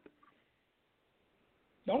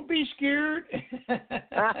 Don't be scared.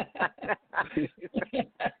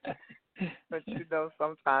 But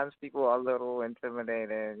sometimes people are a little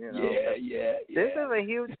intimidated. Yeah. This is a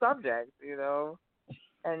huge subject,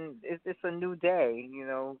 and it's a new day.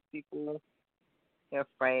 People are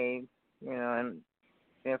afraid, and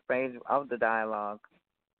they're afraid of the dialogue.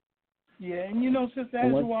 Yeah, and Sister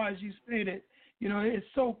Azua, as you stated, it's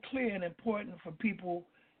so clear and important for people.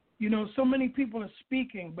 So many people are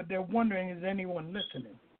speaking, but they're wondering, is anyone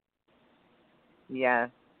listening?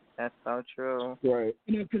 Yes, that's so true. Right.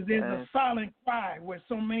 Because there's a silent cry where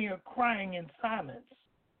so many are crying in silence.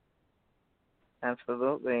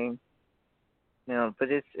 Absolutely.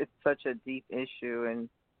 But it's such a deep issue, and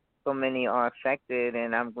so many are affected,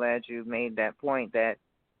 and I'm glad you made that point that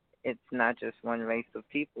it's not just one race of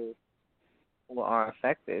people who are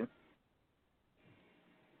affected.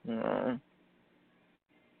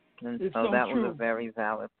 And it's so that true. was a very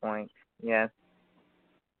valid point. Yes.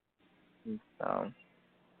 And so,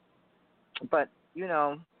 but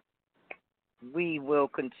we will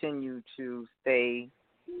continue to stay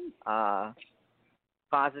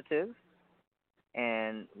positive,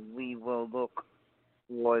 and we will look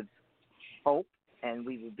towards hope, and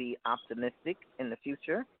we will be optimistic in the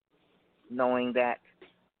future, knowing that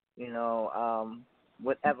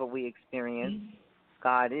whatever we experience,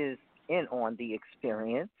 God is in on the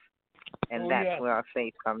experience, and that's where our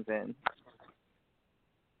faith comes in.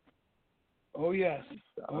 Oh, yes.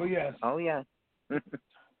 Oh, yes. Oh, yes.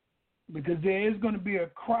 Because there is going to be a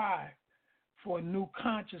cry for a new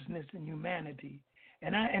consciousness in humanity.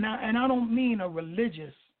 And I don't mean a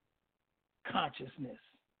religious consciousness.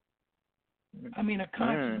 I mean a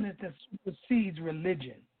consciousness that supersedes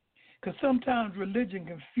religion. Because sometimes religion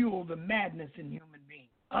can fuel the madness in human beings.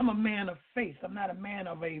 I'm a man of faith. I'm not a man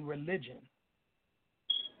of a religion.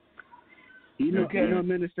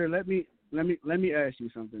 Minister, let me ask you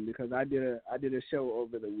something, because I did a show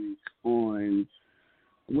over the week on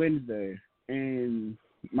Wednesday, and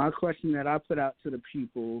my question that I put out to the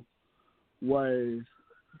people was,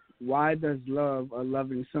 why does love or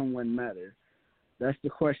loving someone matter? That's the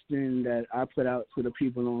question that I put out to the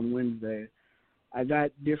people on Wednesday. I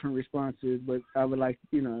got different responses, but I would love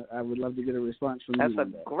to get a response from you. That's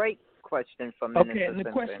a great question from Minister Okay, and the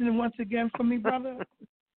Simpson. question once again from me, brother.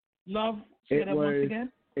 Love. Say that once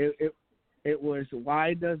again. It was,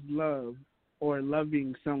 why does love or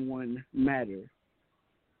loving someone matter?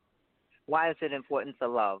 Why is it important to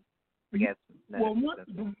love? Yes. Well,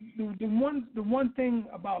 the one thing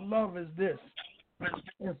about love is this,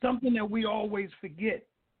 and something that we always forget.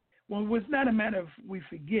 Well, it's not a matter of we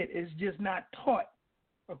forget. It's just not taught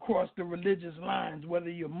across the religious lines, whether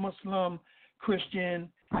you're Muslim, Christian,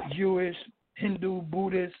 Jewish, Hindu,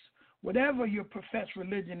 Buddhist, whatever your professed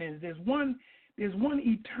religion is. There's one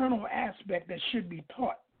eternal aspect that should be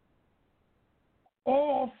taught.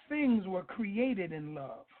 All things were created in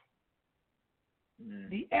love.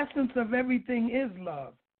 The essence of everything is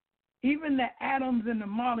love. Even the atoms and the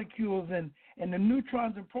molecules and the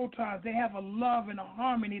neutrons and protons, they have a love and a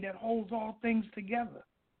harmony that holds all things together.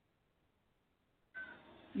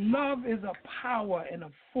 Love is a power and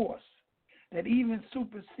a force that even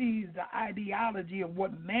supersedes the ideology of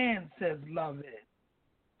what man says love is.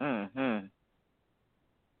 Mm-hmm.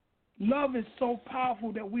 Love is so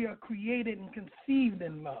powerful that we are created and conceived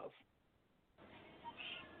in love.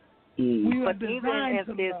 We are designed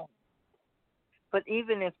to love. But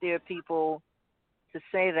even if there are people, to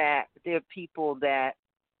say that there are people that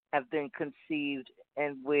have been conceived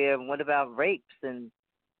and what about rapes and,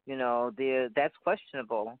 that's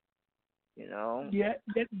questionable, Yeah,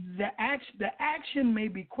 the action may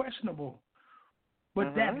be questionable,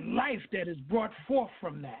 but that life that is brought forth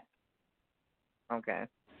from that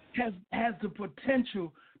has the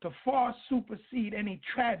potential to far supersede any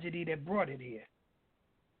tragedy that brought it here.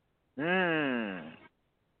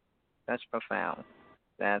 That's profound.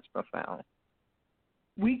 That's profound.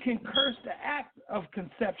 We can curse the act of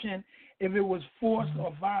conception if it was forced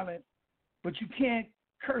or violent, but you can't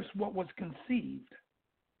curse what was conceived.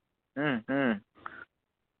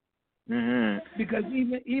 Because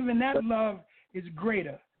even that love is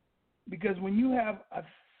greater. Because when you have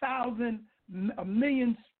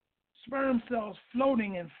 1,000,000 sperm cells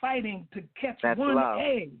floating and fighting to catch one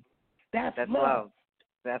egg, that's love.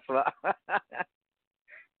 That's love.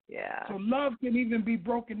 Yeah. So love can even be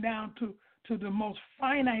broken down to the most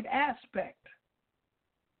finite aspect,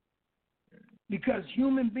 because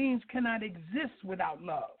human beings cannot exist without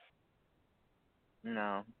love.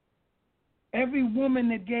 No. Every woman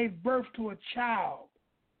that gave birth to a child,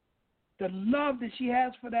 the love that she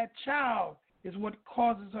has for that child is what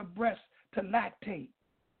causes her breast to lactate,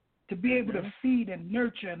 to be able to feed and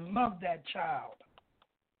nurture and love that child.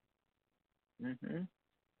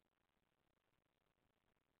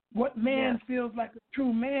 What man feels like a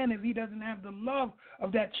true man if he doesn't have the love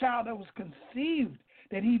of that child that was conceived,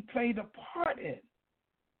 that he played a part in?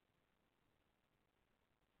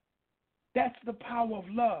 That's the power of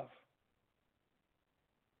love.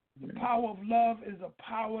 The power of love is a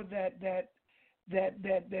power that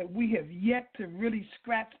we have yet to really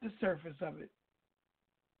scratch the surface of it.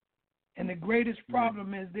 And the greatest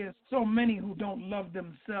problem is there's so many who don't love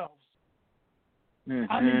themselves.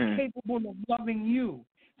 I'm incapable of loving you.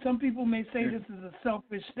 Some people may say this is a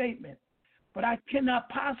selfish statement, but I cannot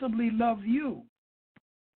possibly love you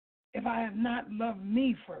if I have not loved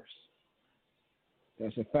me first.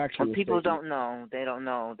 That's a factual Some people statement. don't know. They don't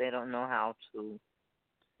know. They don't know how to,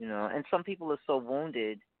 and some people are so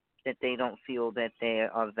wounded that they don't feel that they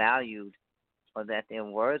are valued or that they're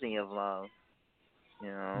worthy of love.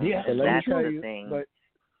 Yeah, so let that's me tell the you, thing.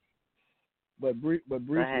 But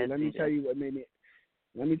briefly, let me tell you what made me.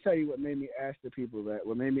 Let me tell you what made me ask the people that.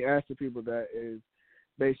 What made me ask the people that is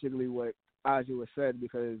basically what Ajua said,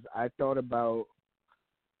 because I thought about.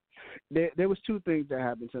 There was two things that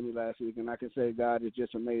happened to me last week, and I can say God is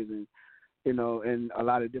just amazing, and a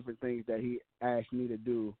lot of different things that He asked me to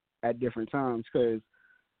do at different times. Because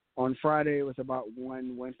on Friday it was about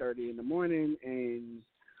 1:30 in the morning, and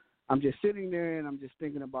I'm just sitting there and I'm just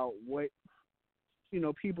thinking about what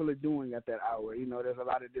people are doing at that hour. There's a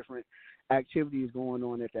lot of different activities going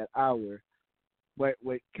on at that hour. But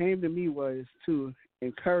what came to me was to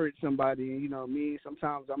encourage somebody. Me,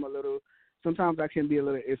 sometimes sometimes I can be a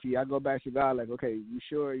little iffy. I go back to God like, okay, you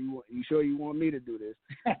sure you want me to do this?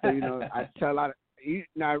 So, I tell a lot of,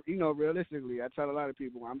 realistically, I tell a lot of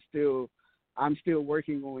people I'm still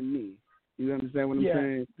working on me. You understand what I'm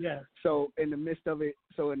saying? Yeah. So in the midst of it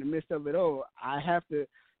all, I have to,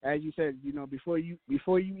 as you said, before you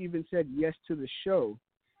even said yes to the show,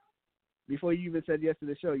 you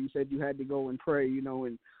said you had to go and pray,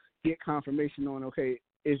 and get confirmation on, okay,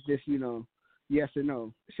 is this, yes or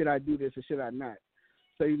no? Should I do this or should I not?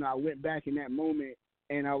 So, I went back in that moment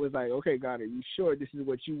and I was like, okay, God, are you sure this is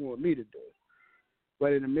what you want me to do?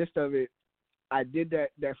 But in the midst of it, I did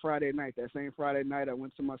that Friday night, that same Friday night. I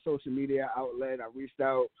went to my social media outlet. I reached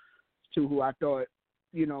out to who I thought,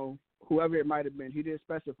 whoever it might have been. He didn't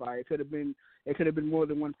specify. It could have been more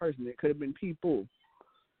than one person. It could have been people.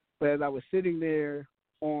 But as I was sitting there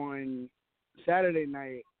on Saturday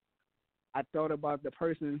night, I thought about the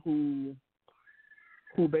person who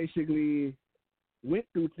basically went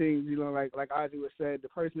through things, like Ajua said, the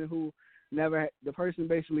person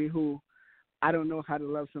basically who I don't know how to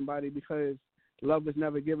love somebody because love was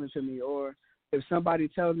never given to me, or if somebody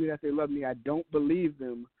tells me that they love me, I don't believe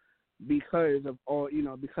them because of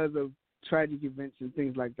because of tragic events and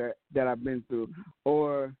things like that I've been through,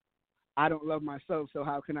 or I don't love myself, so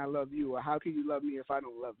how can I love you, or how can you love me if I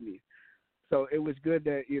don't love me? So it was good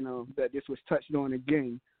that that this was touched on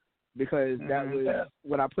again, because that was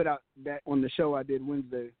what I put out that on the show I did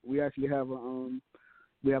Wednesday. We actually have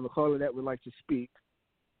a caller that would like to speak.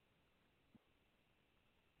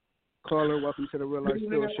 Caller, welcome to the Real Life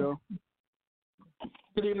Spill Show.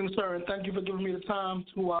 Good evening, sir, and thank you for giving me the time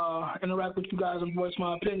to interact with you guys and voice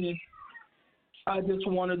my opinion. I just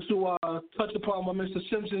wanted to touch upon what Mr.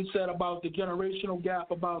 Simpson said about the generational gap,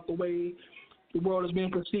 about the way the world is being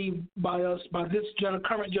perceived by us, by this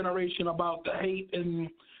current generation, about the hate and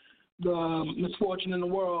the misfortune in the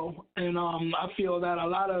world. And I feel that a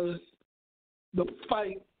lot of the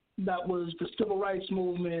fight that was the civil rights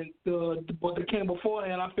movement, what that came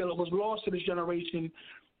beforehand, I feel it was lost to this generation,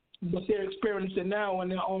 but they're experiencing it now in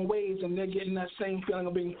their own ways, and they're getting that same feeling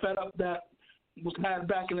of being fed up that was had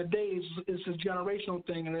back in the days. It's a generational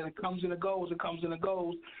thing, and then it comes and it goes, it comes and it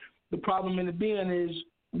goes. The problem in it being is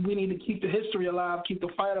we need to keep the history alive, keep the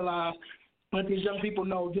fight alive. Let these young people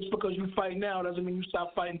know just because you fight now doesn't mean you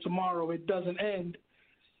stop fighting tomorrow. It doesn't end.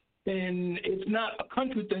 And it's not a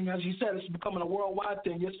country thing, as you said. It's becoming a worldwide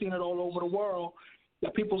thing. You're seeing it all over the world,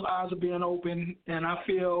 that people's eyes are being opened. And I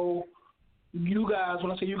feel you guys,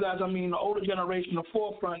 when I say you guys, I mean the older generation, the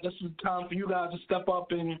forefront, this is the time for you guys to step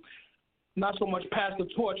up and not so much pass the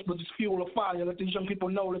torch, but just fuel the fire. Let these young people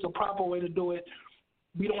know there's a proper way to do it.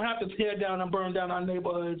 We don't have to tear down and burn down our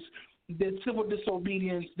neighborhoods. There's civil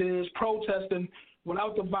disobedience. There's protesting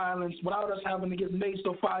without the violence, without us having to get maced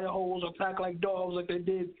or fire hose or attack like dogs like they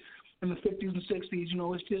did in the 50s and 60s. You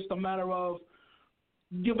know, it's just a matter of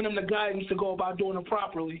giving them the guidance to go about doing it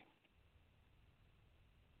properly.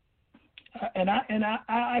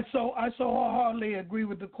 I so wholeheartedly agree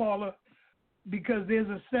with the caller, because there's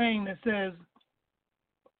a saying that says,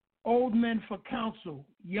 old men for counsel,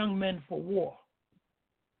 young men for war.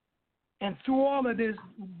 And through all of this,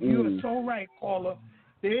 you are so right, caller.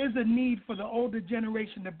 There is a need for the older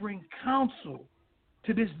generation to bring counsel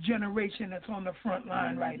to this generation that's on the front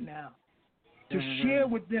line right now, to share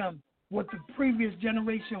with them what the previous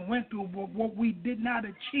generation went through, but what we did not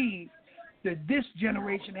achieve, that this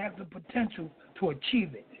generation has the potential to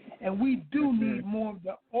achieve it. And we do need more of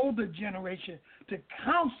the older generation to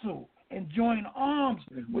counsel and join arms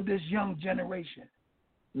with this young generation.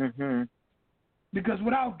 Because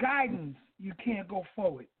without guidance, you can't go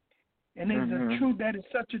forward. And it's a truth, that is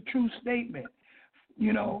such a true statement.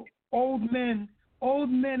 You know, old men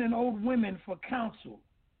and old women for counsel.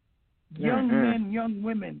 Young men, young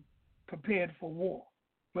women prepared for war.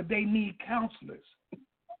 But they need counselors.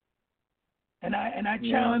 And I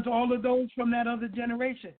challenge all of those from that other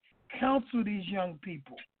generation. Counsel these young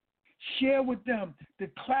people. Share with them the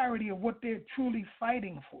clarity of what they're truly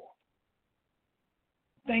fighting for.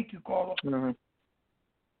 Thank you, caller. All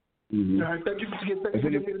right, thank you for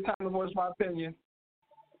giving me the time to voice my opinion.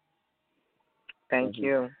 Thank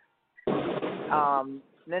you.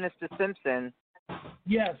 Minister Simpson.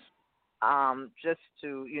 Yes. Just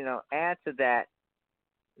to, add to that,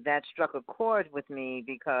 that struck a chord with me,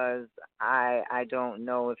 because I don't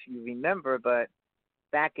know if you remember, but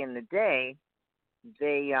back in the day,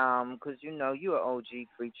 they because you're an OG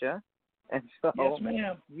preacher, and so yes,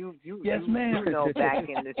 ma'am. You ma'am. Back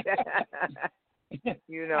in the day. I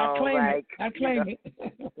claim like,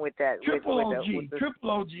 it. With that triple with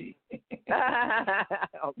OG.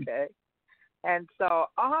 Okay. And so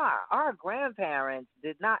our grandparents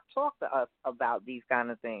did not talk to us about these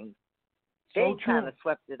kind of things. They kind of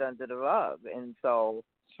swept it under the rug. And so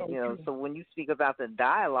so when you speak about the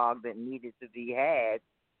dialogue that needed to be had,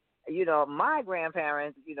 my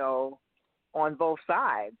grandparents, on both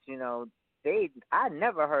sides, I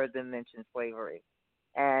never heard them mention slavery.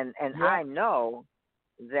 And I know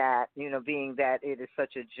that, being that it is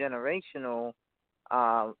such a generational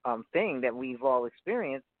thing that we've all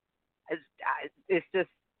experienced, it's just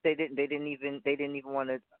they didn't even want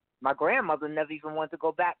to. My grandmother never even wanted to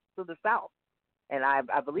go back to the South, and I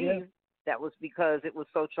believe that was because it was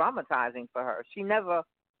so traumatizing for her. She never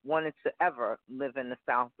wanted to ever live in the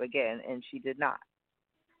South again, and she did not.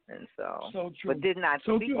 And so but did not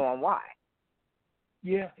speak on why.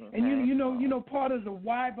 Yeah, and you know, part of the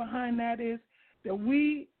why behind that is that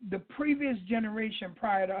the previous generation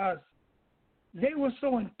prior to us, they were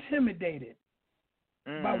so intimidated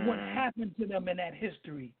by what happened to them in that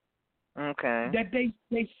history. Okay. That they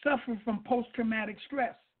suffered from post-traumatic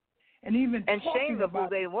stress, and even ashamed of who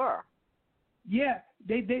they were. Yeah,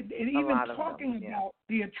 they even talking about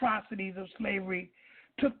the atrocities of slavery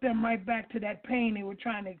took them right back to that pain they were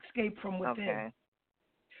trying to escape from within. Okay.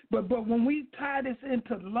 But when we tie this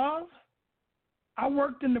into love, I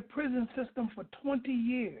worked in the prison system for 20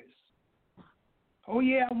 years. Oh,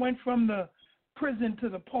 yeah, I went from the prison to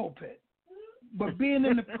the pulpit. But being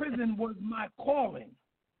in the prison was my calling.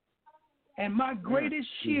 And my greatest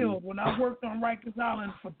shield when I worked on Rikers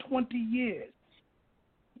Island for 20 years,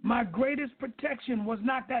 my greatest protection was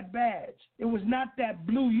not that badge. It was not that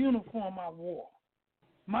blue uniform I wore.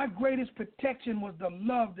 My greatest protection was the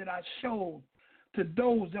love that I showed to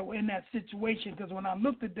those that were in that situation, because when I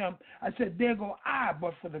looked at them, I said, there go I,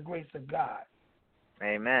 but for the grace of God.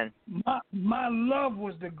 Amen. My love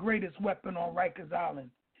was the greatest weapon on Rikers Island.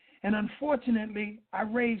 And unfortunately, I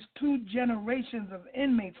raised 2 generations of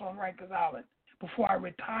inmates on Rikers Island before I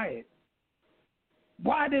retired.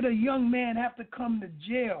 Why did a young man have to come to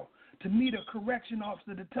jail to meet a correction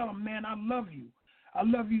officer to tell him, man, I love you. I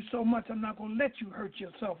love you so much, I'm not going to let you hurt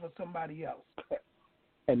yourself or somebody else.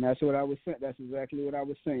 And that's what I was saying. That's exactly what I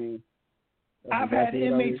was saying. I've had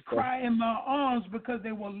inmates cry in my arms because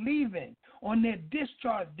they were leaving on their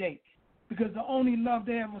discharge date, because the only love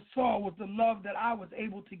they ever saw was the love that I was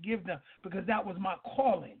able to give them, because that was my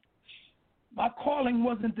calling. My calling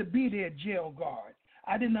wasn't to be their jail guard.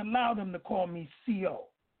 I didn't allow them to call me CO.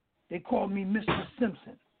 They called me Mr.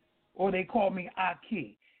 Simpson, or they called me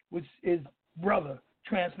Aki, which is brother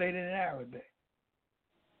translated in Arabic.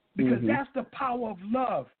 Because that's the power of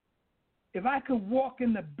love. If I could walk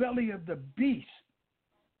in the belly of the beast,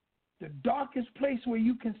 the darkest place where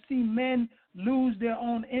you can see men lose their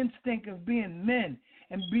own instinct of being men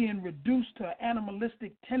and being reduced to an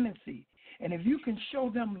animalistic tendency, and if you can show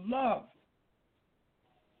them love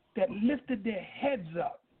that lifted their heads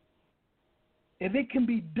up, if it can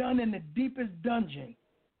be done in the deepest dungeon,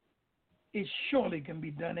 it surely can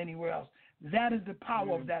be done anywhere else. That is the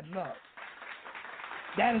power of that love.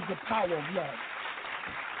 That is the power of love.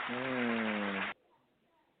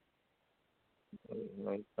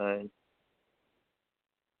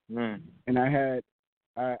 And I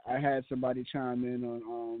had somebody chime in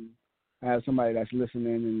on I have somebody that's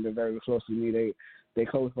listening and they're very close to me. They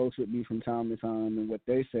co-host with me from time to time, and what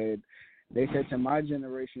they said to my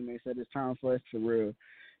generation, they said it's time for us to real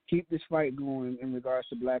keep this fight going in regards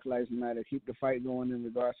to Black Lives Matter. Keep the fight going in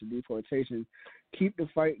regards to deportation. Keep the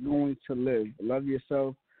fight going to live. Love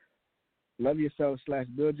yourself /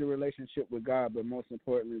 build your relationship with God, but most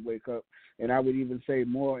importantly, wake up. And I would even say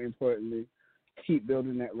more importantly, keep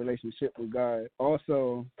building that relationship with God.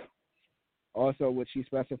 Also what she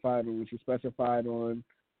specified on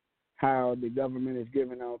how the government is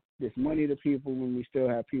giving out this money to people when we still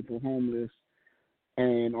have people homeless.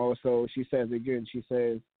 And also she says,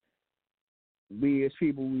 we as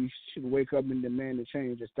people, we should wake up and demand a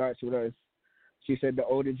change. It starts with us. She said the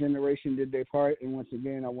older generation did their part, and once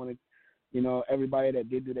again, I want to, everybody that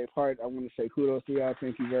did their part, I want to say kudos to y'all.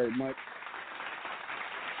 Thank you very much.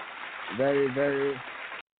 Very, very,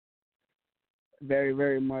 very,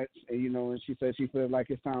 very much. And, and she said she feels like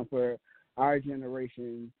it's time for our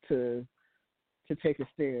generation to take a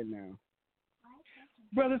stand now.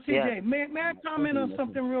 Brother CJ, may I comment on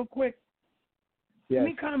something real quick? Yes. Let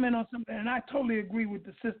me comment on something, and I totally agree with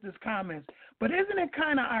the sister's comments. But isn't it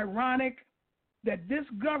kind of ironic that this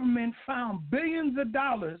government found billions of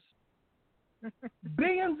dollars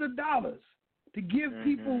to give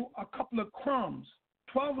people a couple of crumbs,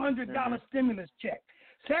 $1,200 stimulus check.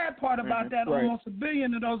 Sad part about that, almost $1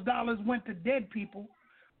 billion of those dollars went to dead people,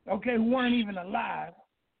 okay, who weren't even alive.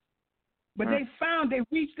 But they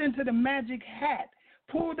reached into the magic hat,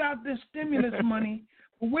 pulled out this stimulus money.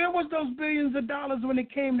 Where was those billions of dollars when it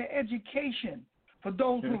came to education for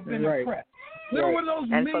those who have been oppressed? Where were those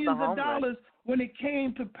millions of dollars when it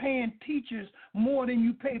came to paying teachers more than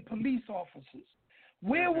you pay police officers?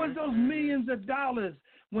 Where was those millions of dollars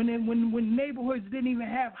when neighborhoods didn't even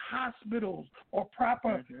have hospitals or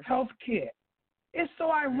proper health care? It's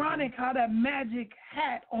so ironic how that magic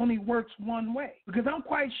hat only works one way, because I'm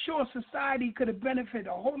quite sure society could have benefited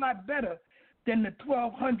a whole lot better than the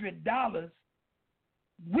 $1,200.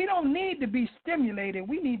 We don't need to be stimulated.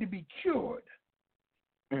 We need to be cured.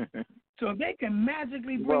 So they can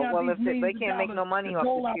magically bring out these millions they can't make no money off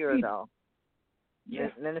the cure, though.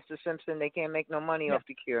 Yes. Minister Simpson, they can't make no money off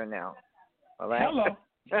the cure now. All right? Hello.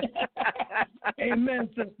 Amen,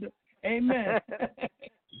 sister. Amen.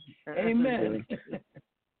 Amen.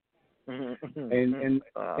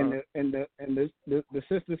 The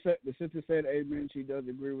sister said amen. She does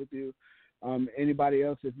agree with you. Anybody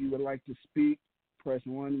else, if you would like to speak, press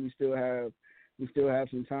 1. We still have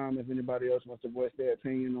some time. If anybody else wants to voice their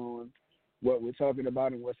opinion on what we're talking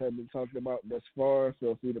about and what's been talked about thus far,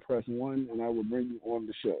 feel free to press 1, and I will bring you on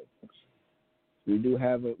the show. We do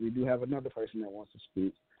have another person that wants to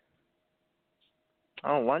speak.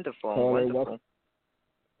 Oh, wonderful!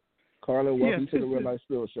 Carla, welcome to the Real Life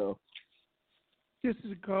Spill Show. This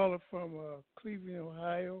is a caller from Cleveland,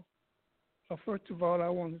 Ohio. First of all, I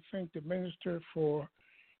want to thank the minister for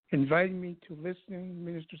inviting me to listen,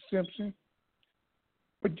 Minister Simpson.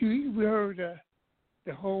 But we heard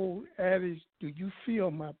the whole adage, do you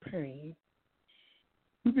feel my pain?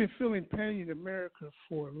 We've been feeling pain in America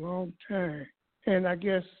for a long time. And I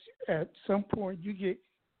guess at some point you get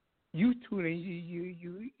used to it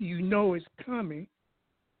and you know it's coming.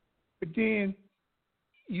 But then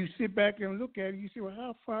you sit back and look at it, you say, well,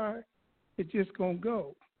 how far is this going to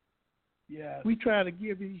go? Yeah. We try to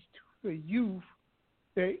give these to the youth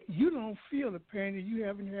that you don't feel the pain, and you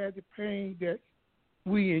haven't had the pain that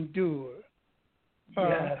we endure.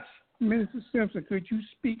 Yes. Minister Simpson, could you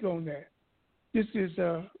speak on that? This is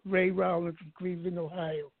Ray Rollins from Cleveland,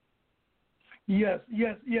 Ohio. Yes,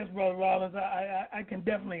 Brother Rollins. I can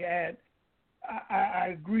definitely add. I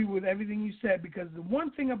agree with everything you said, because the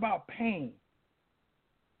one thing about pain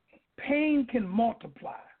can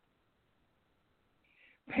multiply.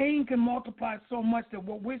 Pain can multiply so much that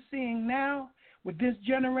what we're seeing now with this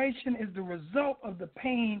generation is the result of the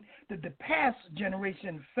pain that the past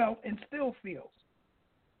generation felt and still feels.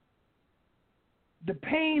 The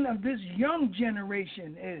pain of this young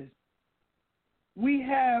generation is we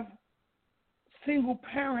have single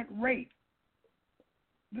parent rape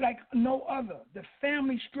like no other. The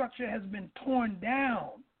family structure has been torn down.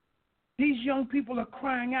 These young people are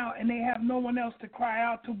crying out, and they have no one else to cry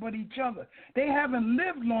out to but each other. They haven't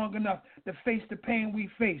lived long enough to face the pain we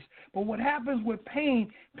face. But what happens with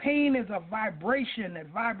pain is a vibration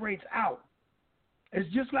that vibrates out.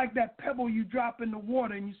 It's just like that pebble you drop in the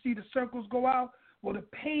water and you see the circles go out. Well, the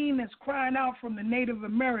pain that's crying out from the Native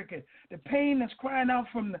American, the pain that's crying out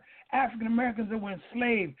from the African Americans that were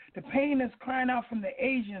enslaved, the pain that's crying out from the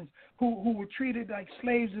Asians who were treated like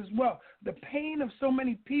slaves as well, the pain of so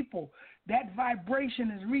many people, that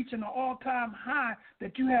vibration is reaching an all-time high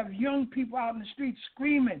that you have young people out in the streets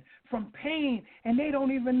screaming from pain, and they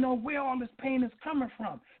don't even know where all this pain is coming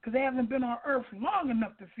from because they haven't been on earth long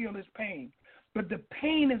enough to feel this pain. But the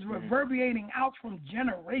pain is reverberating out from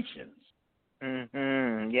generations.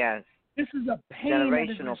 Yes. This is a pain that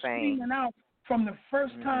has been screaming out from the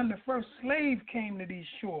first time the first slave came to these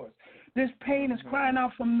shores. This pain is crying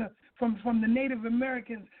out from the Native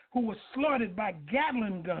Americans who were slaughtered by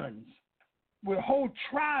Gatling guns, where whole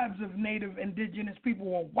tribes of Native indigenous people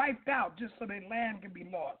were wiped out just so their land could be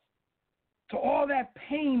lost. So all that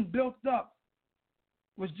pain built up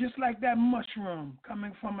was just like that mushroom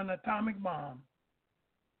coming from an atomic bomb.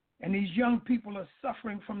 And these young people are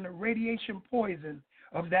suffering from the radiation poison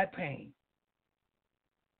of that pain.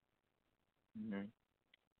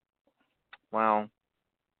 Wow.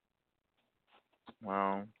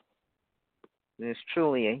 There's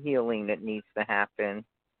truly a healing that needs to happen.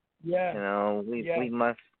 Yeah. We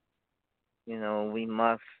must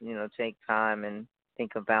take time and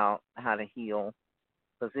think about how to heal,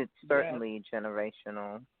 because it's certainly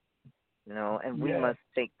generational. And we must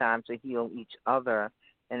take time to heal each other.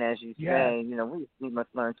 And as you say, we must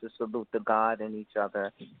learn to salute the God in each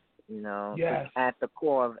other. At the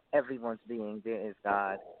core of everyone's being, there is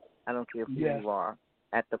God. I don't care who you are.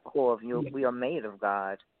 At the core of you, we are made of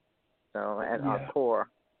God. So at our core,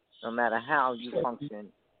 no matter how you function,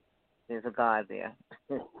 there's a God there.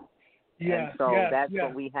 And so that's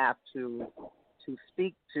what we have to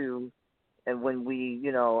speak to. And when we,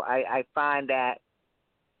 I find that,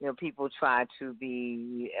 people try to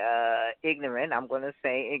be ignorant. I'm going to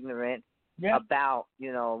say ignorant about,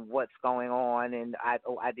 what's going on. And I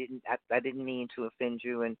didn't mean to offend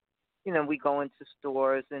you. And, we go into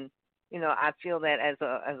stores, and, I feel that as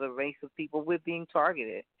a race of people, we're being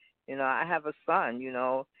targeted. I have a son,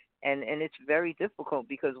 and it's very difficult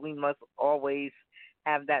because we must always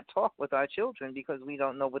have that talk with our children because we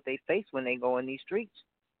don't know what they face when they go in these streets.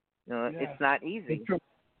 It's not easy.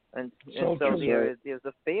 And so there's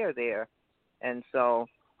a fear there. And so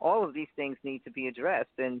all of these things need to be addressed.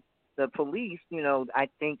 And the police, I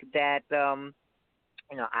think that,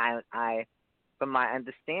 I from my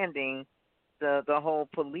understanding, the whole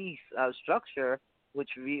police structure, which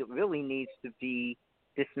really needs to be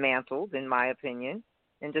dismantled, in my opinion,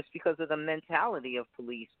 and just because of the mentality of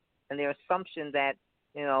police and their assumption that,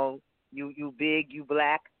 you big, you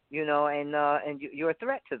black, and you're a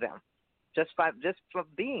threat to them. Just for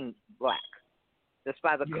being black, just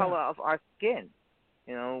by the color of our skin.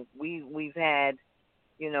 We've had,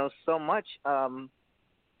 so much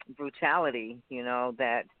brutality,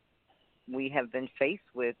 that we have been faced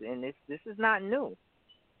with, and this is not new.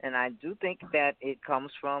 And I do think that it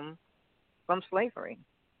comes from slavery.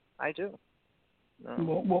 I do.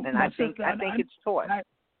 And I think it's taught.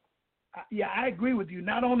 I agree with you.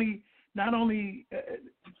 Not only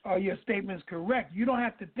are your statements correct, you don't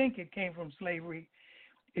have to think it came from slavery.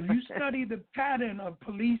 If you study the pattern of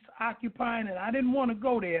police occupying, and I didn't want to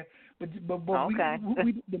go there, but okay.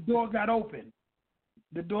 The door got open.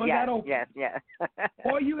 The door yes, got open. Yes.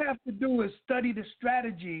 All you have to do is study the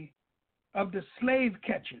strategy of the slave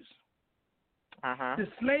catchers. The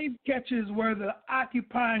slave catchers were the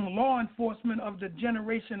occupying law enforcement of the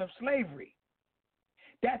generation of slavery.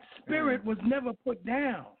 That spirit was never put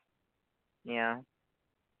down. Yeah.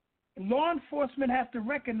 Law enforcement has to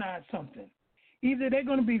recognize something. Either they're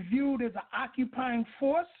going to be viewed as an occupying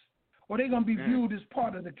force or they're going to be viewed as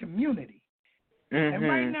part of the community. And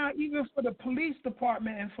right now, even for the police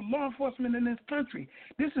department and for law enforcement in this country,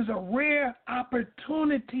 this is a rare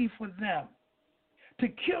opportunity for them to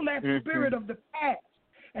kill that spirit of the past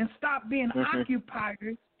and stop being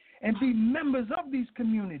occupiers and be members of these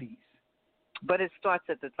communities. But it starts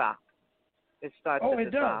at the top. It starts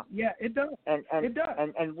at the top. Yeah, it does. It does.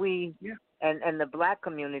 And we and the black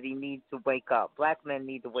community needs to wake up. Black men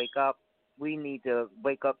need to wake up. We need to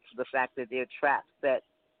wake up to the fact that there are traps set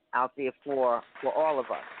out there for all of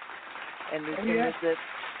us. And the thing is that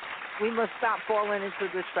we must stop falling into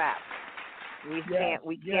the trap.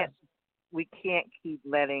 We can't keep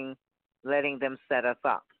letting them set us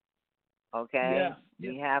up. Okay?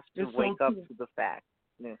 We have to wake up to the fact.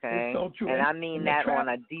 Okay? So true. And I mean that on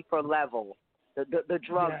a deeper level. The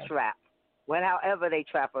drug trap. However they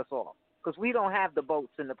trap us off. Because we don't have the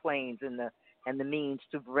boats and the planes and the means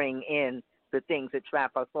to bring in the things that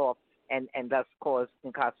trap us off and thus cause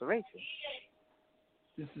incarceration.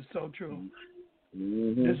 This is so true.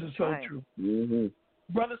 This is so true.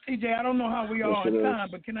 Brother CJ, I don't know how we are on time,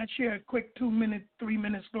 but can I share a quick 2-minute,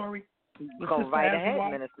 3-minute story? Go right ahead,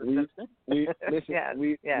 Minister Simpson.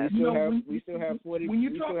 We still have 40. When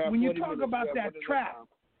you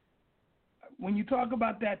talk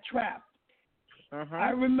about that trap, I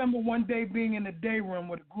remember one day being in the day room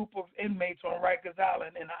with a group of inmates on Rikers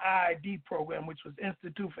Island in the IID program, which was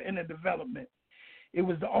Institute for Inner Development. It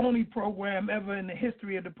was the only program ever in the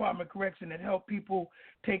history of Department of Correction that helped people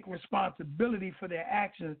take responsibility for their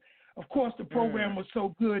actions. Of course, the program was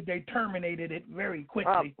so good, they terminated it very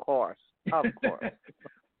quickly. Of course.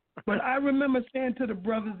 But I remember saying to the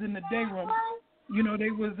brothers in the day room,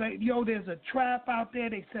 they was like, there's a trap out there.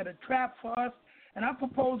 They set a trap for us. And I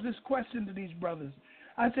proposed this question to these brothers.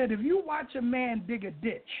 I said, if you watch a man dig a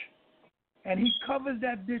ditch and he covers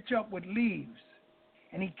that ditch up with leaves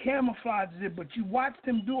and he camouflages it, but you watched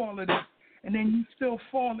him do all of this and then you still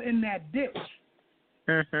fall in that ditch,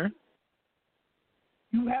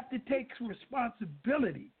 you have to take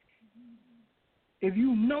responsibility. If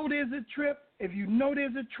you know there's a trip, if you know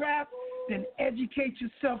there's a trap, then educate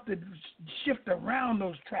yourself to shift around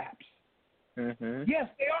those traps. Yes,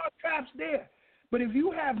 there are traps there. But if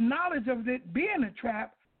you have knowledge of it being a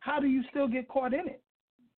trap, how do you still get caught in it?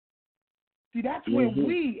 See, that's where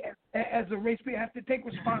we, as a race, we have to take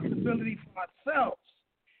responsibility for ourselves.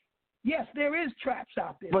 Yes, there is traps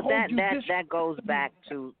out there. But that goes back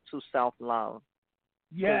to self-love.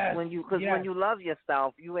 Yes. When you love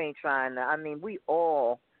yourself, you ain't trying to. I mean, we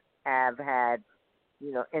all have had,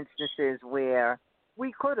 instances where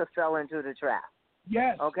we could have fell into the trap.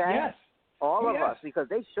 Yes. Okay. Yes. All of us, because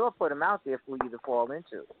they sure put them out there for you to fall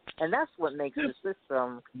into, and that's what makes the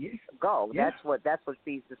system go. That's what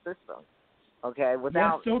feeds the system. Okay,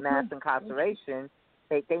 without mass incarceration,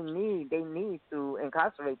 they need to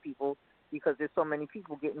incarcerate people because there's so many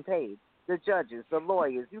people getting paid. The judges, the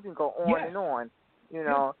lawyers, you can go on and on,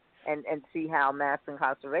 and see how mass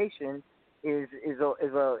incarceration is a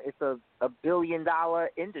 $1 billion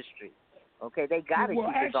industry. Okay, they got to keep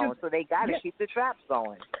it going, so they got to keep the traps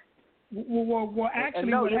going. Well, actually,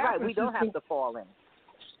 no, what you're happened, right. We don't have to fall in.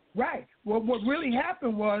 Right. Well, what really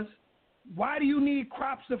happened was, why do you need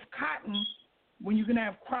crops of cotton when you can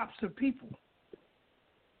have crops of people?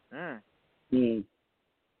 Okay.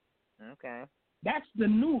 That's the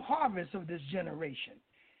new harvest of this generation.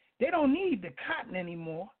 They don't need the cotton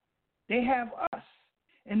anymore. They have us.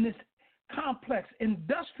 And this complex,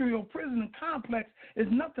 industrial prison complex, is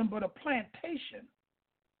nothing but a plantation.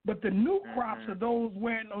 But the new crops are those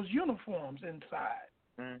wearing those uniforms inside.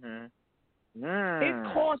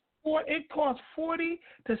 It costs $40,000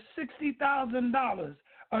 to $60,000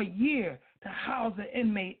 a year to house an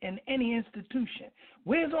inmate in any institution.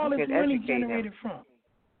 Where's all this money generated from?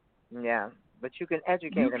 Yeah, but you can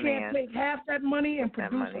educate a man. You can't take half that money and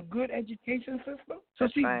produce a good education system? So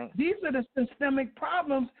these are the systemic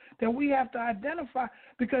problems that we have to identify,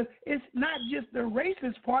 because it's not just the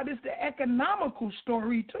racist part, it's the economical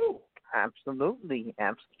story too. Absolutely.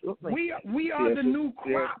 We are the new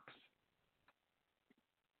crops.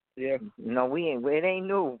 Yeah. No, we ain't. It ain't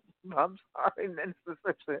new. I'm sorry, Minister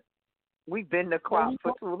Simpson. We've been the crop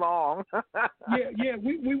for too long. yeah.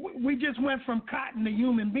 We just went from cotton to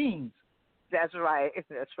human beings. That's right.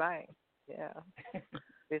 That's right. Yeah.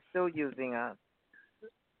 They're still using us.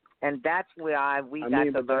 And that's where we got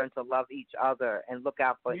to learn to love each other and look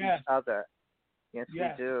out for each other. Yes, we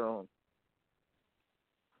do.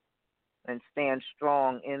 And stand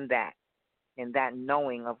strong in that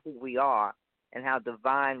knowing of who we are and how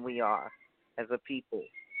divine we are as a people.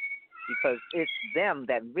 Because it's them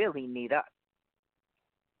that really need us.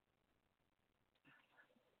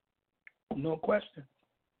 No question.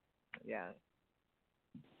 Yeah.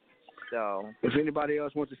 So if anybody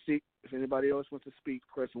else wants to speak,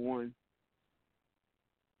 press 1.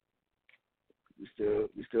 We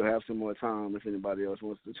still have some more time if anybody else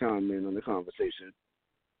wants to chime in on the conversation.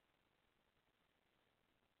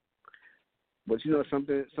 But you know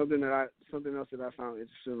something else that I found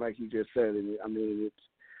interesting, like you just said, and I mean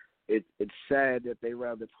it's sad that they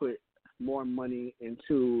rather put more money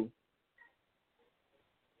into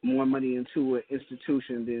an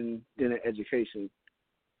institution than an education.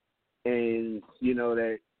 And you know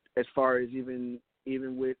that as far as even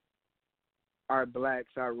with our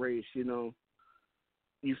blacks, our race, you know,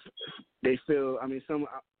 they feel. I mean, some.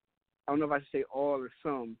 I don't know if I should say all or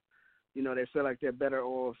some. You know, they feel like they're better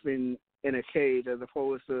off in a cage as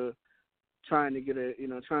opposed to trying to get an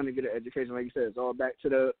education. Like you said, it's all back to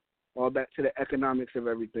the economics of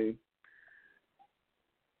everything.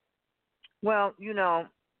 Well, you know,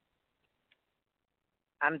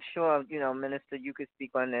 I'm sure, you know, Minister, you could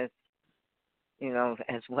speak on this, you know,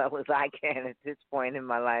 as well as I can at this point in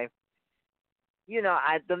my life. You know,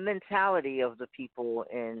 the mentality of the people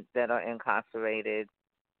that are incarcerated,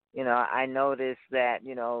 you know, I noticed that,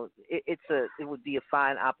 you know, it would be a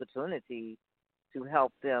fine opportunity to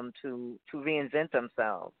help them to reinvent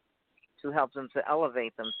themselves, to help them to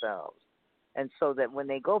elevate themselves. And so that when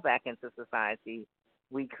they go back into society,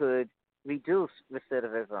 we could reduce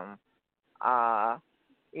recidivism.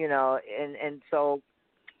 You know, and so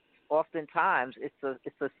oftentimes it's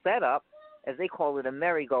a setup, as they call it, a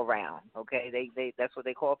merry-go-round. Okay, they that's what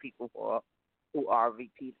they call people who are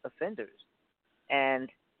repeat offenders, and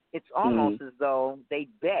it's almost as though I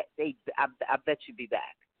bet you'd be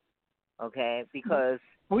back. Okay, because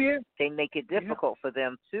they make it difficult for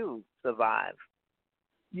them to survive.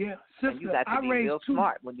 Yeah, sister, and you got to be real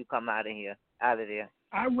smart when you come out of there.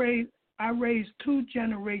 I raised 2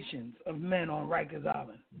 generations of men on Rikers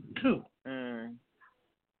Island. 2.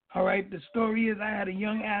 All right. The story is I had a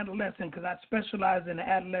young adolescent because I specialize in the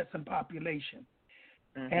adolescent population.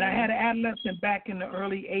 And I had an adolescent back in the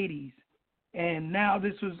early 80s. And now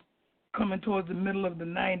this was coming towards the middle of the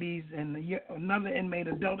 90s. And another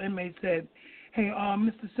adult inmate said, hey,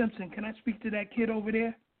 Mr. Simpson, can I speak to that kid over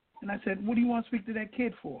there? And I said, what do you want to speak to that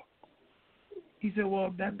kid for? He said,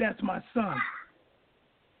 well, that's my son.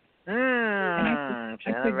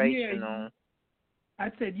 Generational.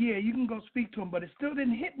 I said, yeah, you can go speak to him, but it still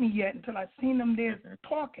didn't hit me yet until I seen them there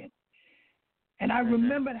talking. And I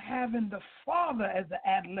remembered having the father as an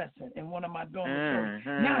adolescent in one of my dormitories.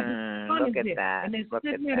 Now his son is there, and they're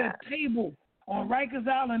sitting at a table on Rikers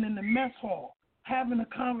Island in the mess hall having a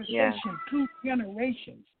conversation. 2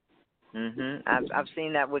 generations. I've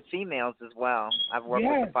seen that with females as well. I've worked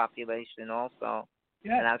with the population also.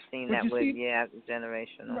 And I've seen that with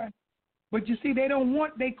generational. Right. But you see, they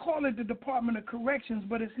call it the Department of Corrections,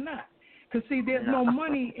 but it's not. Because see, there's no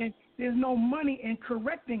money in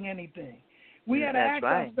correcting anything. We had to ask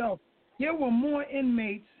ourselves, there were more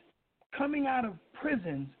inmates coming out of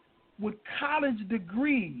prisons with college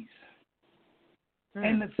degrees.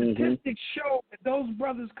 And the statistics show that those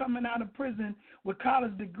brothers coming out of prison with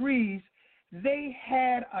college degrees, they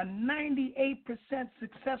had a 98%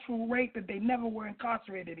 successful rate that they never were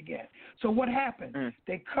incarcerated again. So what happened?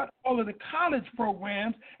 They cut all of the college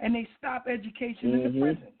programs and they stopped education in the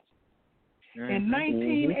prisons. In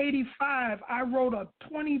 1985, I wrote a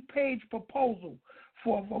 20-page proposal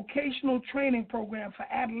for a vocational training program for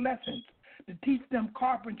adolescents to teach them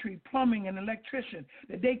carpentry, plumbing, and electrician,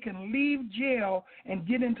 that they can leave jail and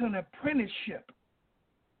get into an apprenticeship.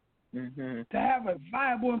 To have a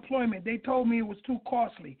viable employment. They told me it was too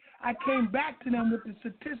costly. I came back to them with the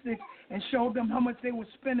statistics and showed them how much they were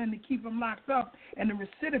spending to keep them locked up and the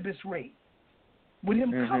recidivist rate. With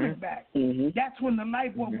him coming back, that's when the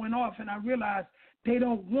light bulb went off, and I realized they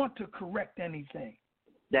don't want to correct anything.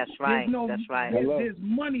 That's right. That's right. There's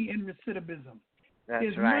money in recidivism.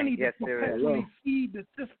 There's money to perpetually feed the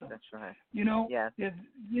system. That's right. You know,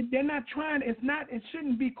 they're not trying. It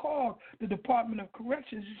shouldn't be called the Department of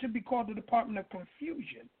Corrections. It should be called the Department of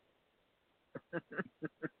Confusion.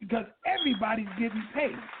 Because everybody's getting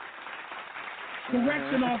paid.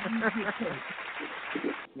 Correction officers get paid.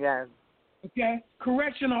 Yes. Okay?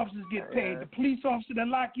 Correction officers get paid. The police officer that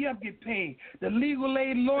lock you up get paid. The legal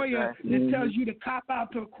aid lawyer that tells you to cop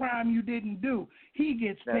out to a crime you didn't do, he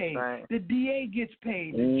gets paid. Right. The DA gets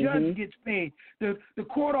paid. The judge gets paid. The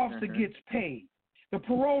court officer gets paid. The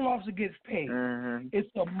parole officer gets paid. It's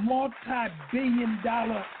a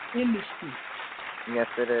multi-billion-dollar industry. Yes,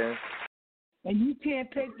 it is. And you can't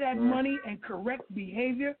take that money and correct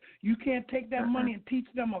behavior. You can't take that money and teach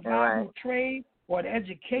them a viable trade or an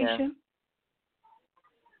education.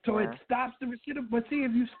 So it stops the recidivism. But see,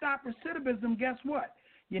 if you stop recidivism, guess what?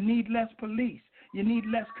 You need less police. You need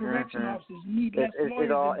less correction officers. You need less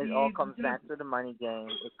lawyers. It all comes back to the money game.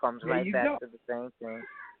 It comes right back to the same thing.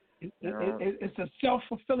 It's a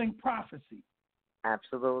self-fulfilling prophecy.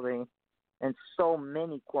 Absolutely. And so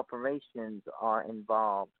many corporations are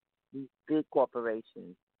involved. These big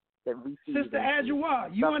corporations that we see. Sister Ajua,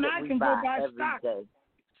 you and I can go buy stock. Day.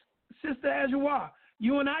 Sister Ajua,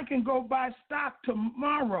 you and I can go buy stock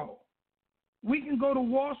tomorrow. We can go to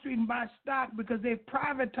Wall Street and buy stock because they've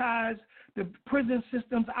privatized the prison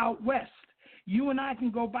systems out west. You and I can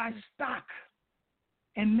go buy stock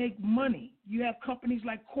and make money. You have companies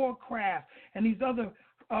like Corecraft and these other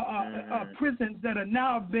prisons that are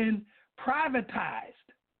now been privatized,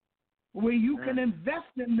 where you can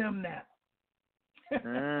invest in them now.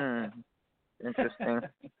 Interesting.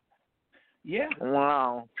 Yeah.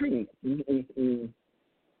 Wow.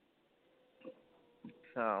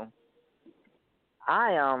 So,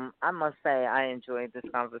 I must say I enjoyed this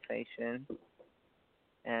conversation,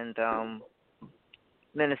 and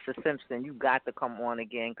Minister Simpson, you got to come on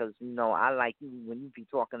again because I like you when you be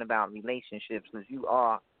talking about relationships because you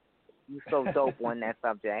so dope on that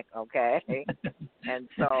subject, okay? And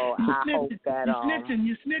so I hope that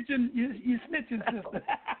you snitching, sister.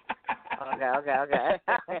 Okay.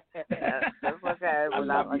 That's okay.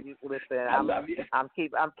 Listen, I'm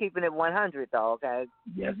keeping it 100 though, okay?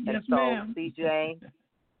 Yes, so, ma'am. CJ,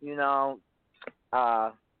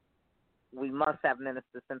 we must have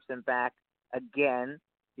Minister Simpson back again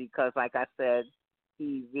because, like I said,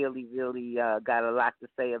 he really, really got a lot to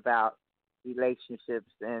say about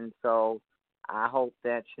relationships, and so I hope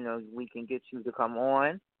that we can get you to come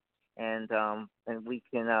on, and we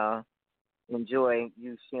can enjoy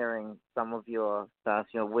you sharing some of your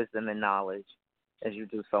wisdom and knowledge as you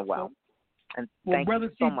do so well. And thank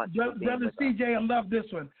you so much. Brother CJ, I love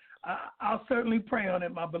this one. I'll certainly pray on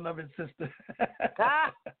it, my beloved sister.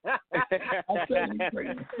 I'll certainly pray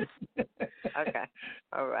on it. Okay.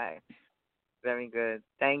 All right. Very good.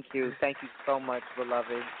 Thank you. Thank you so much,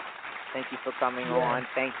 beloved. Thank you for coming on.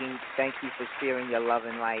 Thank you for sharing your love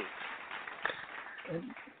and light.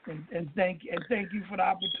 And thank you for the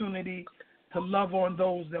opportunity to love on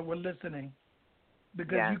those that were listening,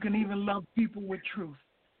 because you can even love people with truth.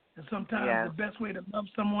 And sometimes the best way to love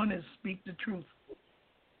someone is speak the truth.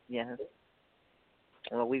 Yes.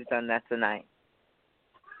 Well, we've done that tonight.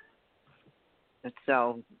 And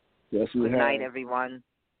so, good night, everyone.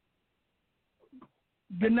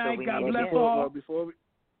 Good night. God bless all. Before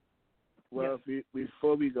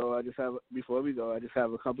we go, I just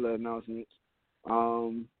have a couple of announcements.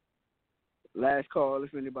 Last call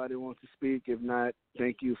if anybody wants to speak. If not,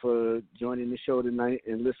 thank you for joining the show tonight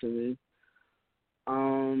and listening.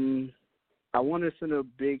 I want to send a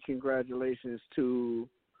big congratulations to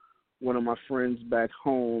one of my friends back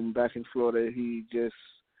home, back in Florida. He just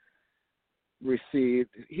received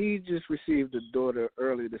a daughter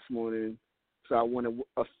early this morning, so I want to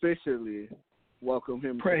officially welcome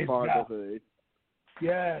him to fatherhood.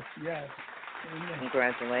 Yes. Amen.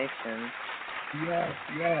 Congratulations. Yes.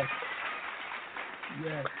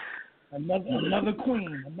 Another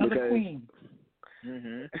queen. Queen.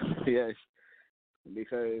 Mm-hmm. Yes,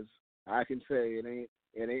 because I can say it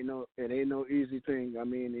ain't no easy thing. I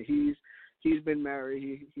mean, he's been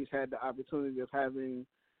married. He's had the opportunity of having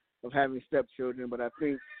stepchildren, but I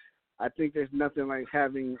think there's nothing like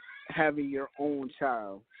having your own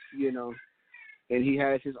child, and he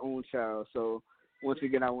has his own child. So once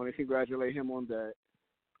again, I want to congratulate him on that.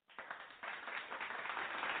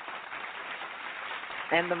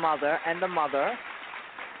 And the mother.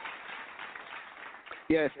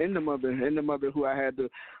 Yes, and the mother who I had the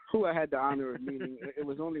honor of meeting. It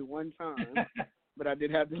was only one time, but I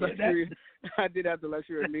did have the luxury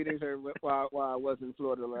of meeting her while I was in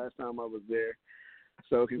Florida last time I was there.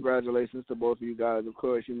 So congratulations to both of you guys. Of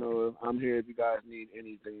course, I'm here if you guys need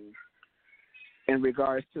anything. In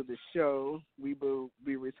regards to the show, we will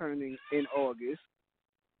be returning in August.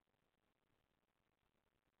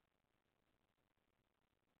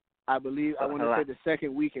 I believe I want to say the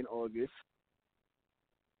second week in August.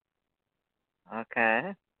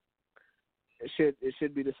 Okay. It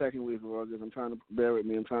should be the second week of August. Bear with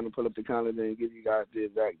me. I'm trying to pull up the calendar and give you guys the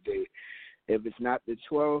exact date. If it's not the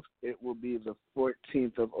 12th, it will be the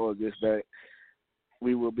 14th of August that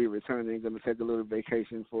we will be returning. Going to take a little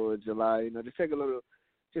vacation for July. Just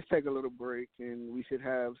take a little break, and we should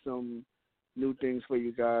have some new things for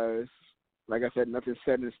you guys. Like I said, nothing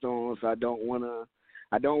set in stone. So I don't want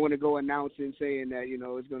to go announcing saying that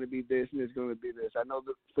it's going to be this and it's going to be this. I know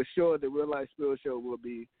that for sure the Real Life Spill show will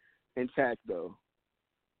be intact though.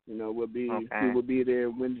 We will be there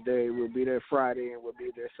Wednesday, we'll be there Friday, and we'll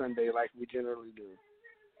be there Sunday like we generally do.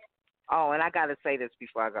 Oh, and I got to say this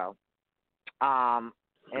before I go.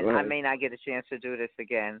 And I may not get a chance to do this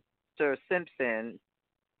again. Sir Simpson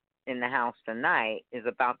in the house tonight is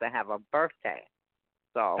about to have a birthday.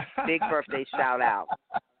 So, big birthday shout out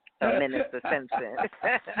to Minister Simpson.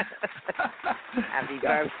 Happy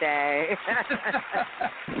birthday.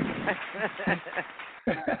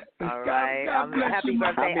 All right. God bless happy you,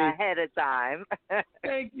 birthday ahead of time.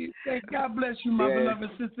 Thank you. God bless you, my beloved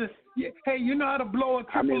sister. Yeah. Hey, you know how to blow a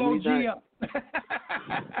triple OG up.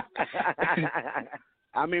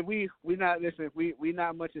 we not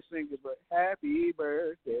not much of singers, but happy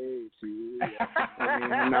birthday to you.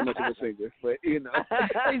 I'm not much of a singer, but Hey,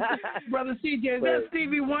 Brother CJ, is that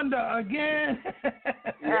Stevie Wonder again?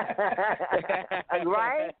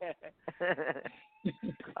 Right?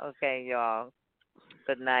 Okay, y'all.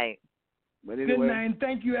 Good night. Anyway, good night, and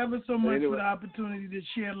thank you ever so much for the opportunity to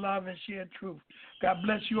share love and share truth. God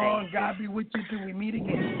bless you all, and God be with you till we meet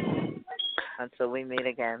again. Until we meet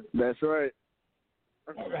again. That's right.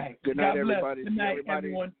 All right. Good night, God bless. everybody. Good night,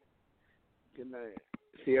 everyone. Good night.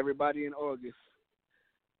 See everybody in August.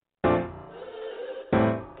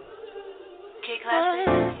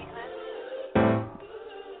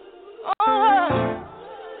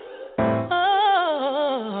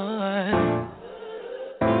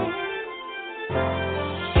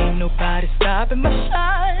 Ain't nobody stopping my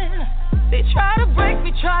shine. They try to break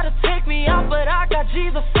me, try to take me out, but I got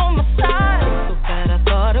Jesus on my side. So bad I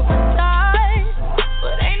thought it would die,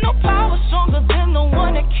 but ain't no power stronger than the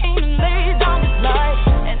one that came and laid down his life.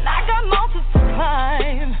 And I got mountains to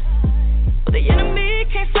climb, but the enemy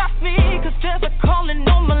can't stop me, 'cause there's a calling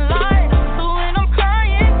on my life. So when I'm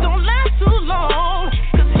crying, don't last too long,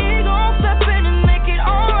 'cause he gon' step in and make it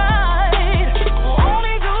alright. Won't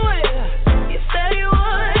he do it? He said he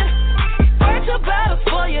would. Fight your battles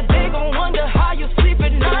for you, they gon' wonder how you sleep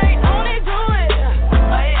at night. Won't he do it?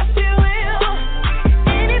 Yes, he will.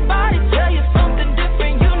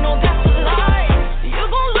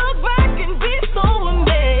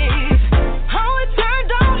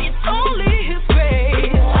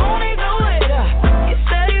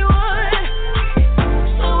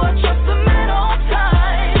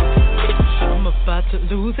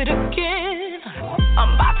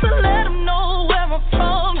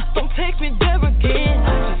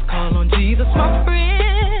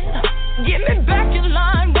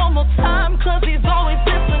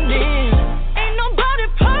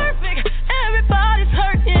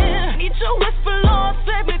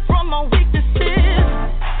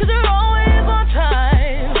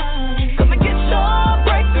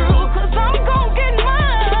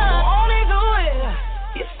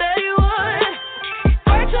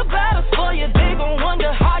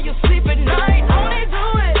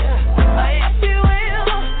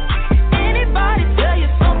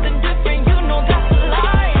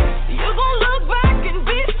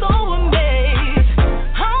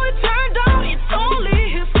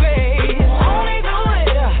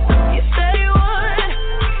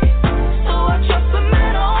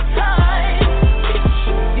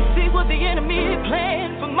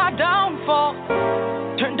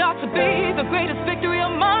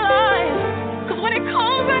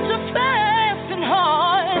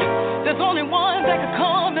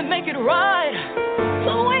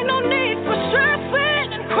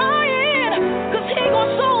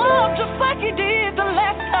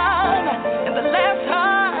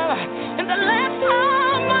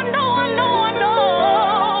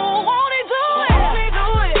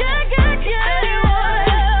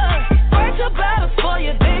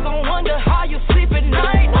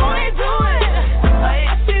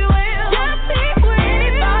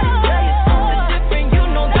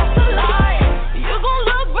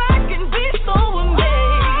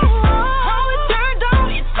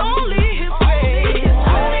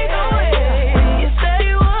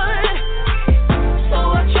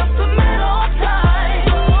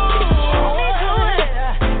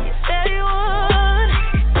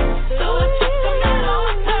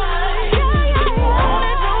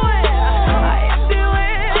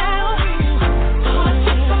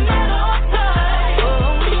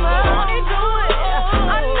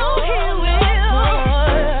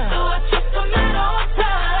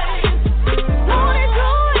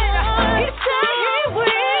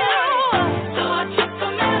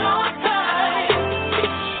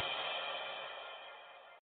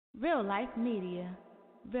 Real Life Media,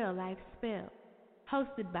 Real Life Spill,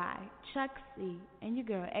 hosted by Chuck C. and your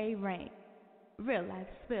girl A. Rain. Real Life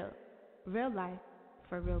Spill, real life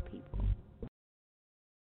for real people.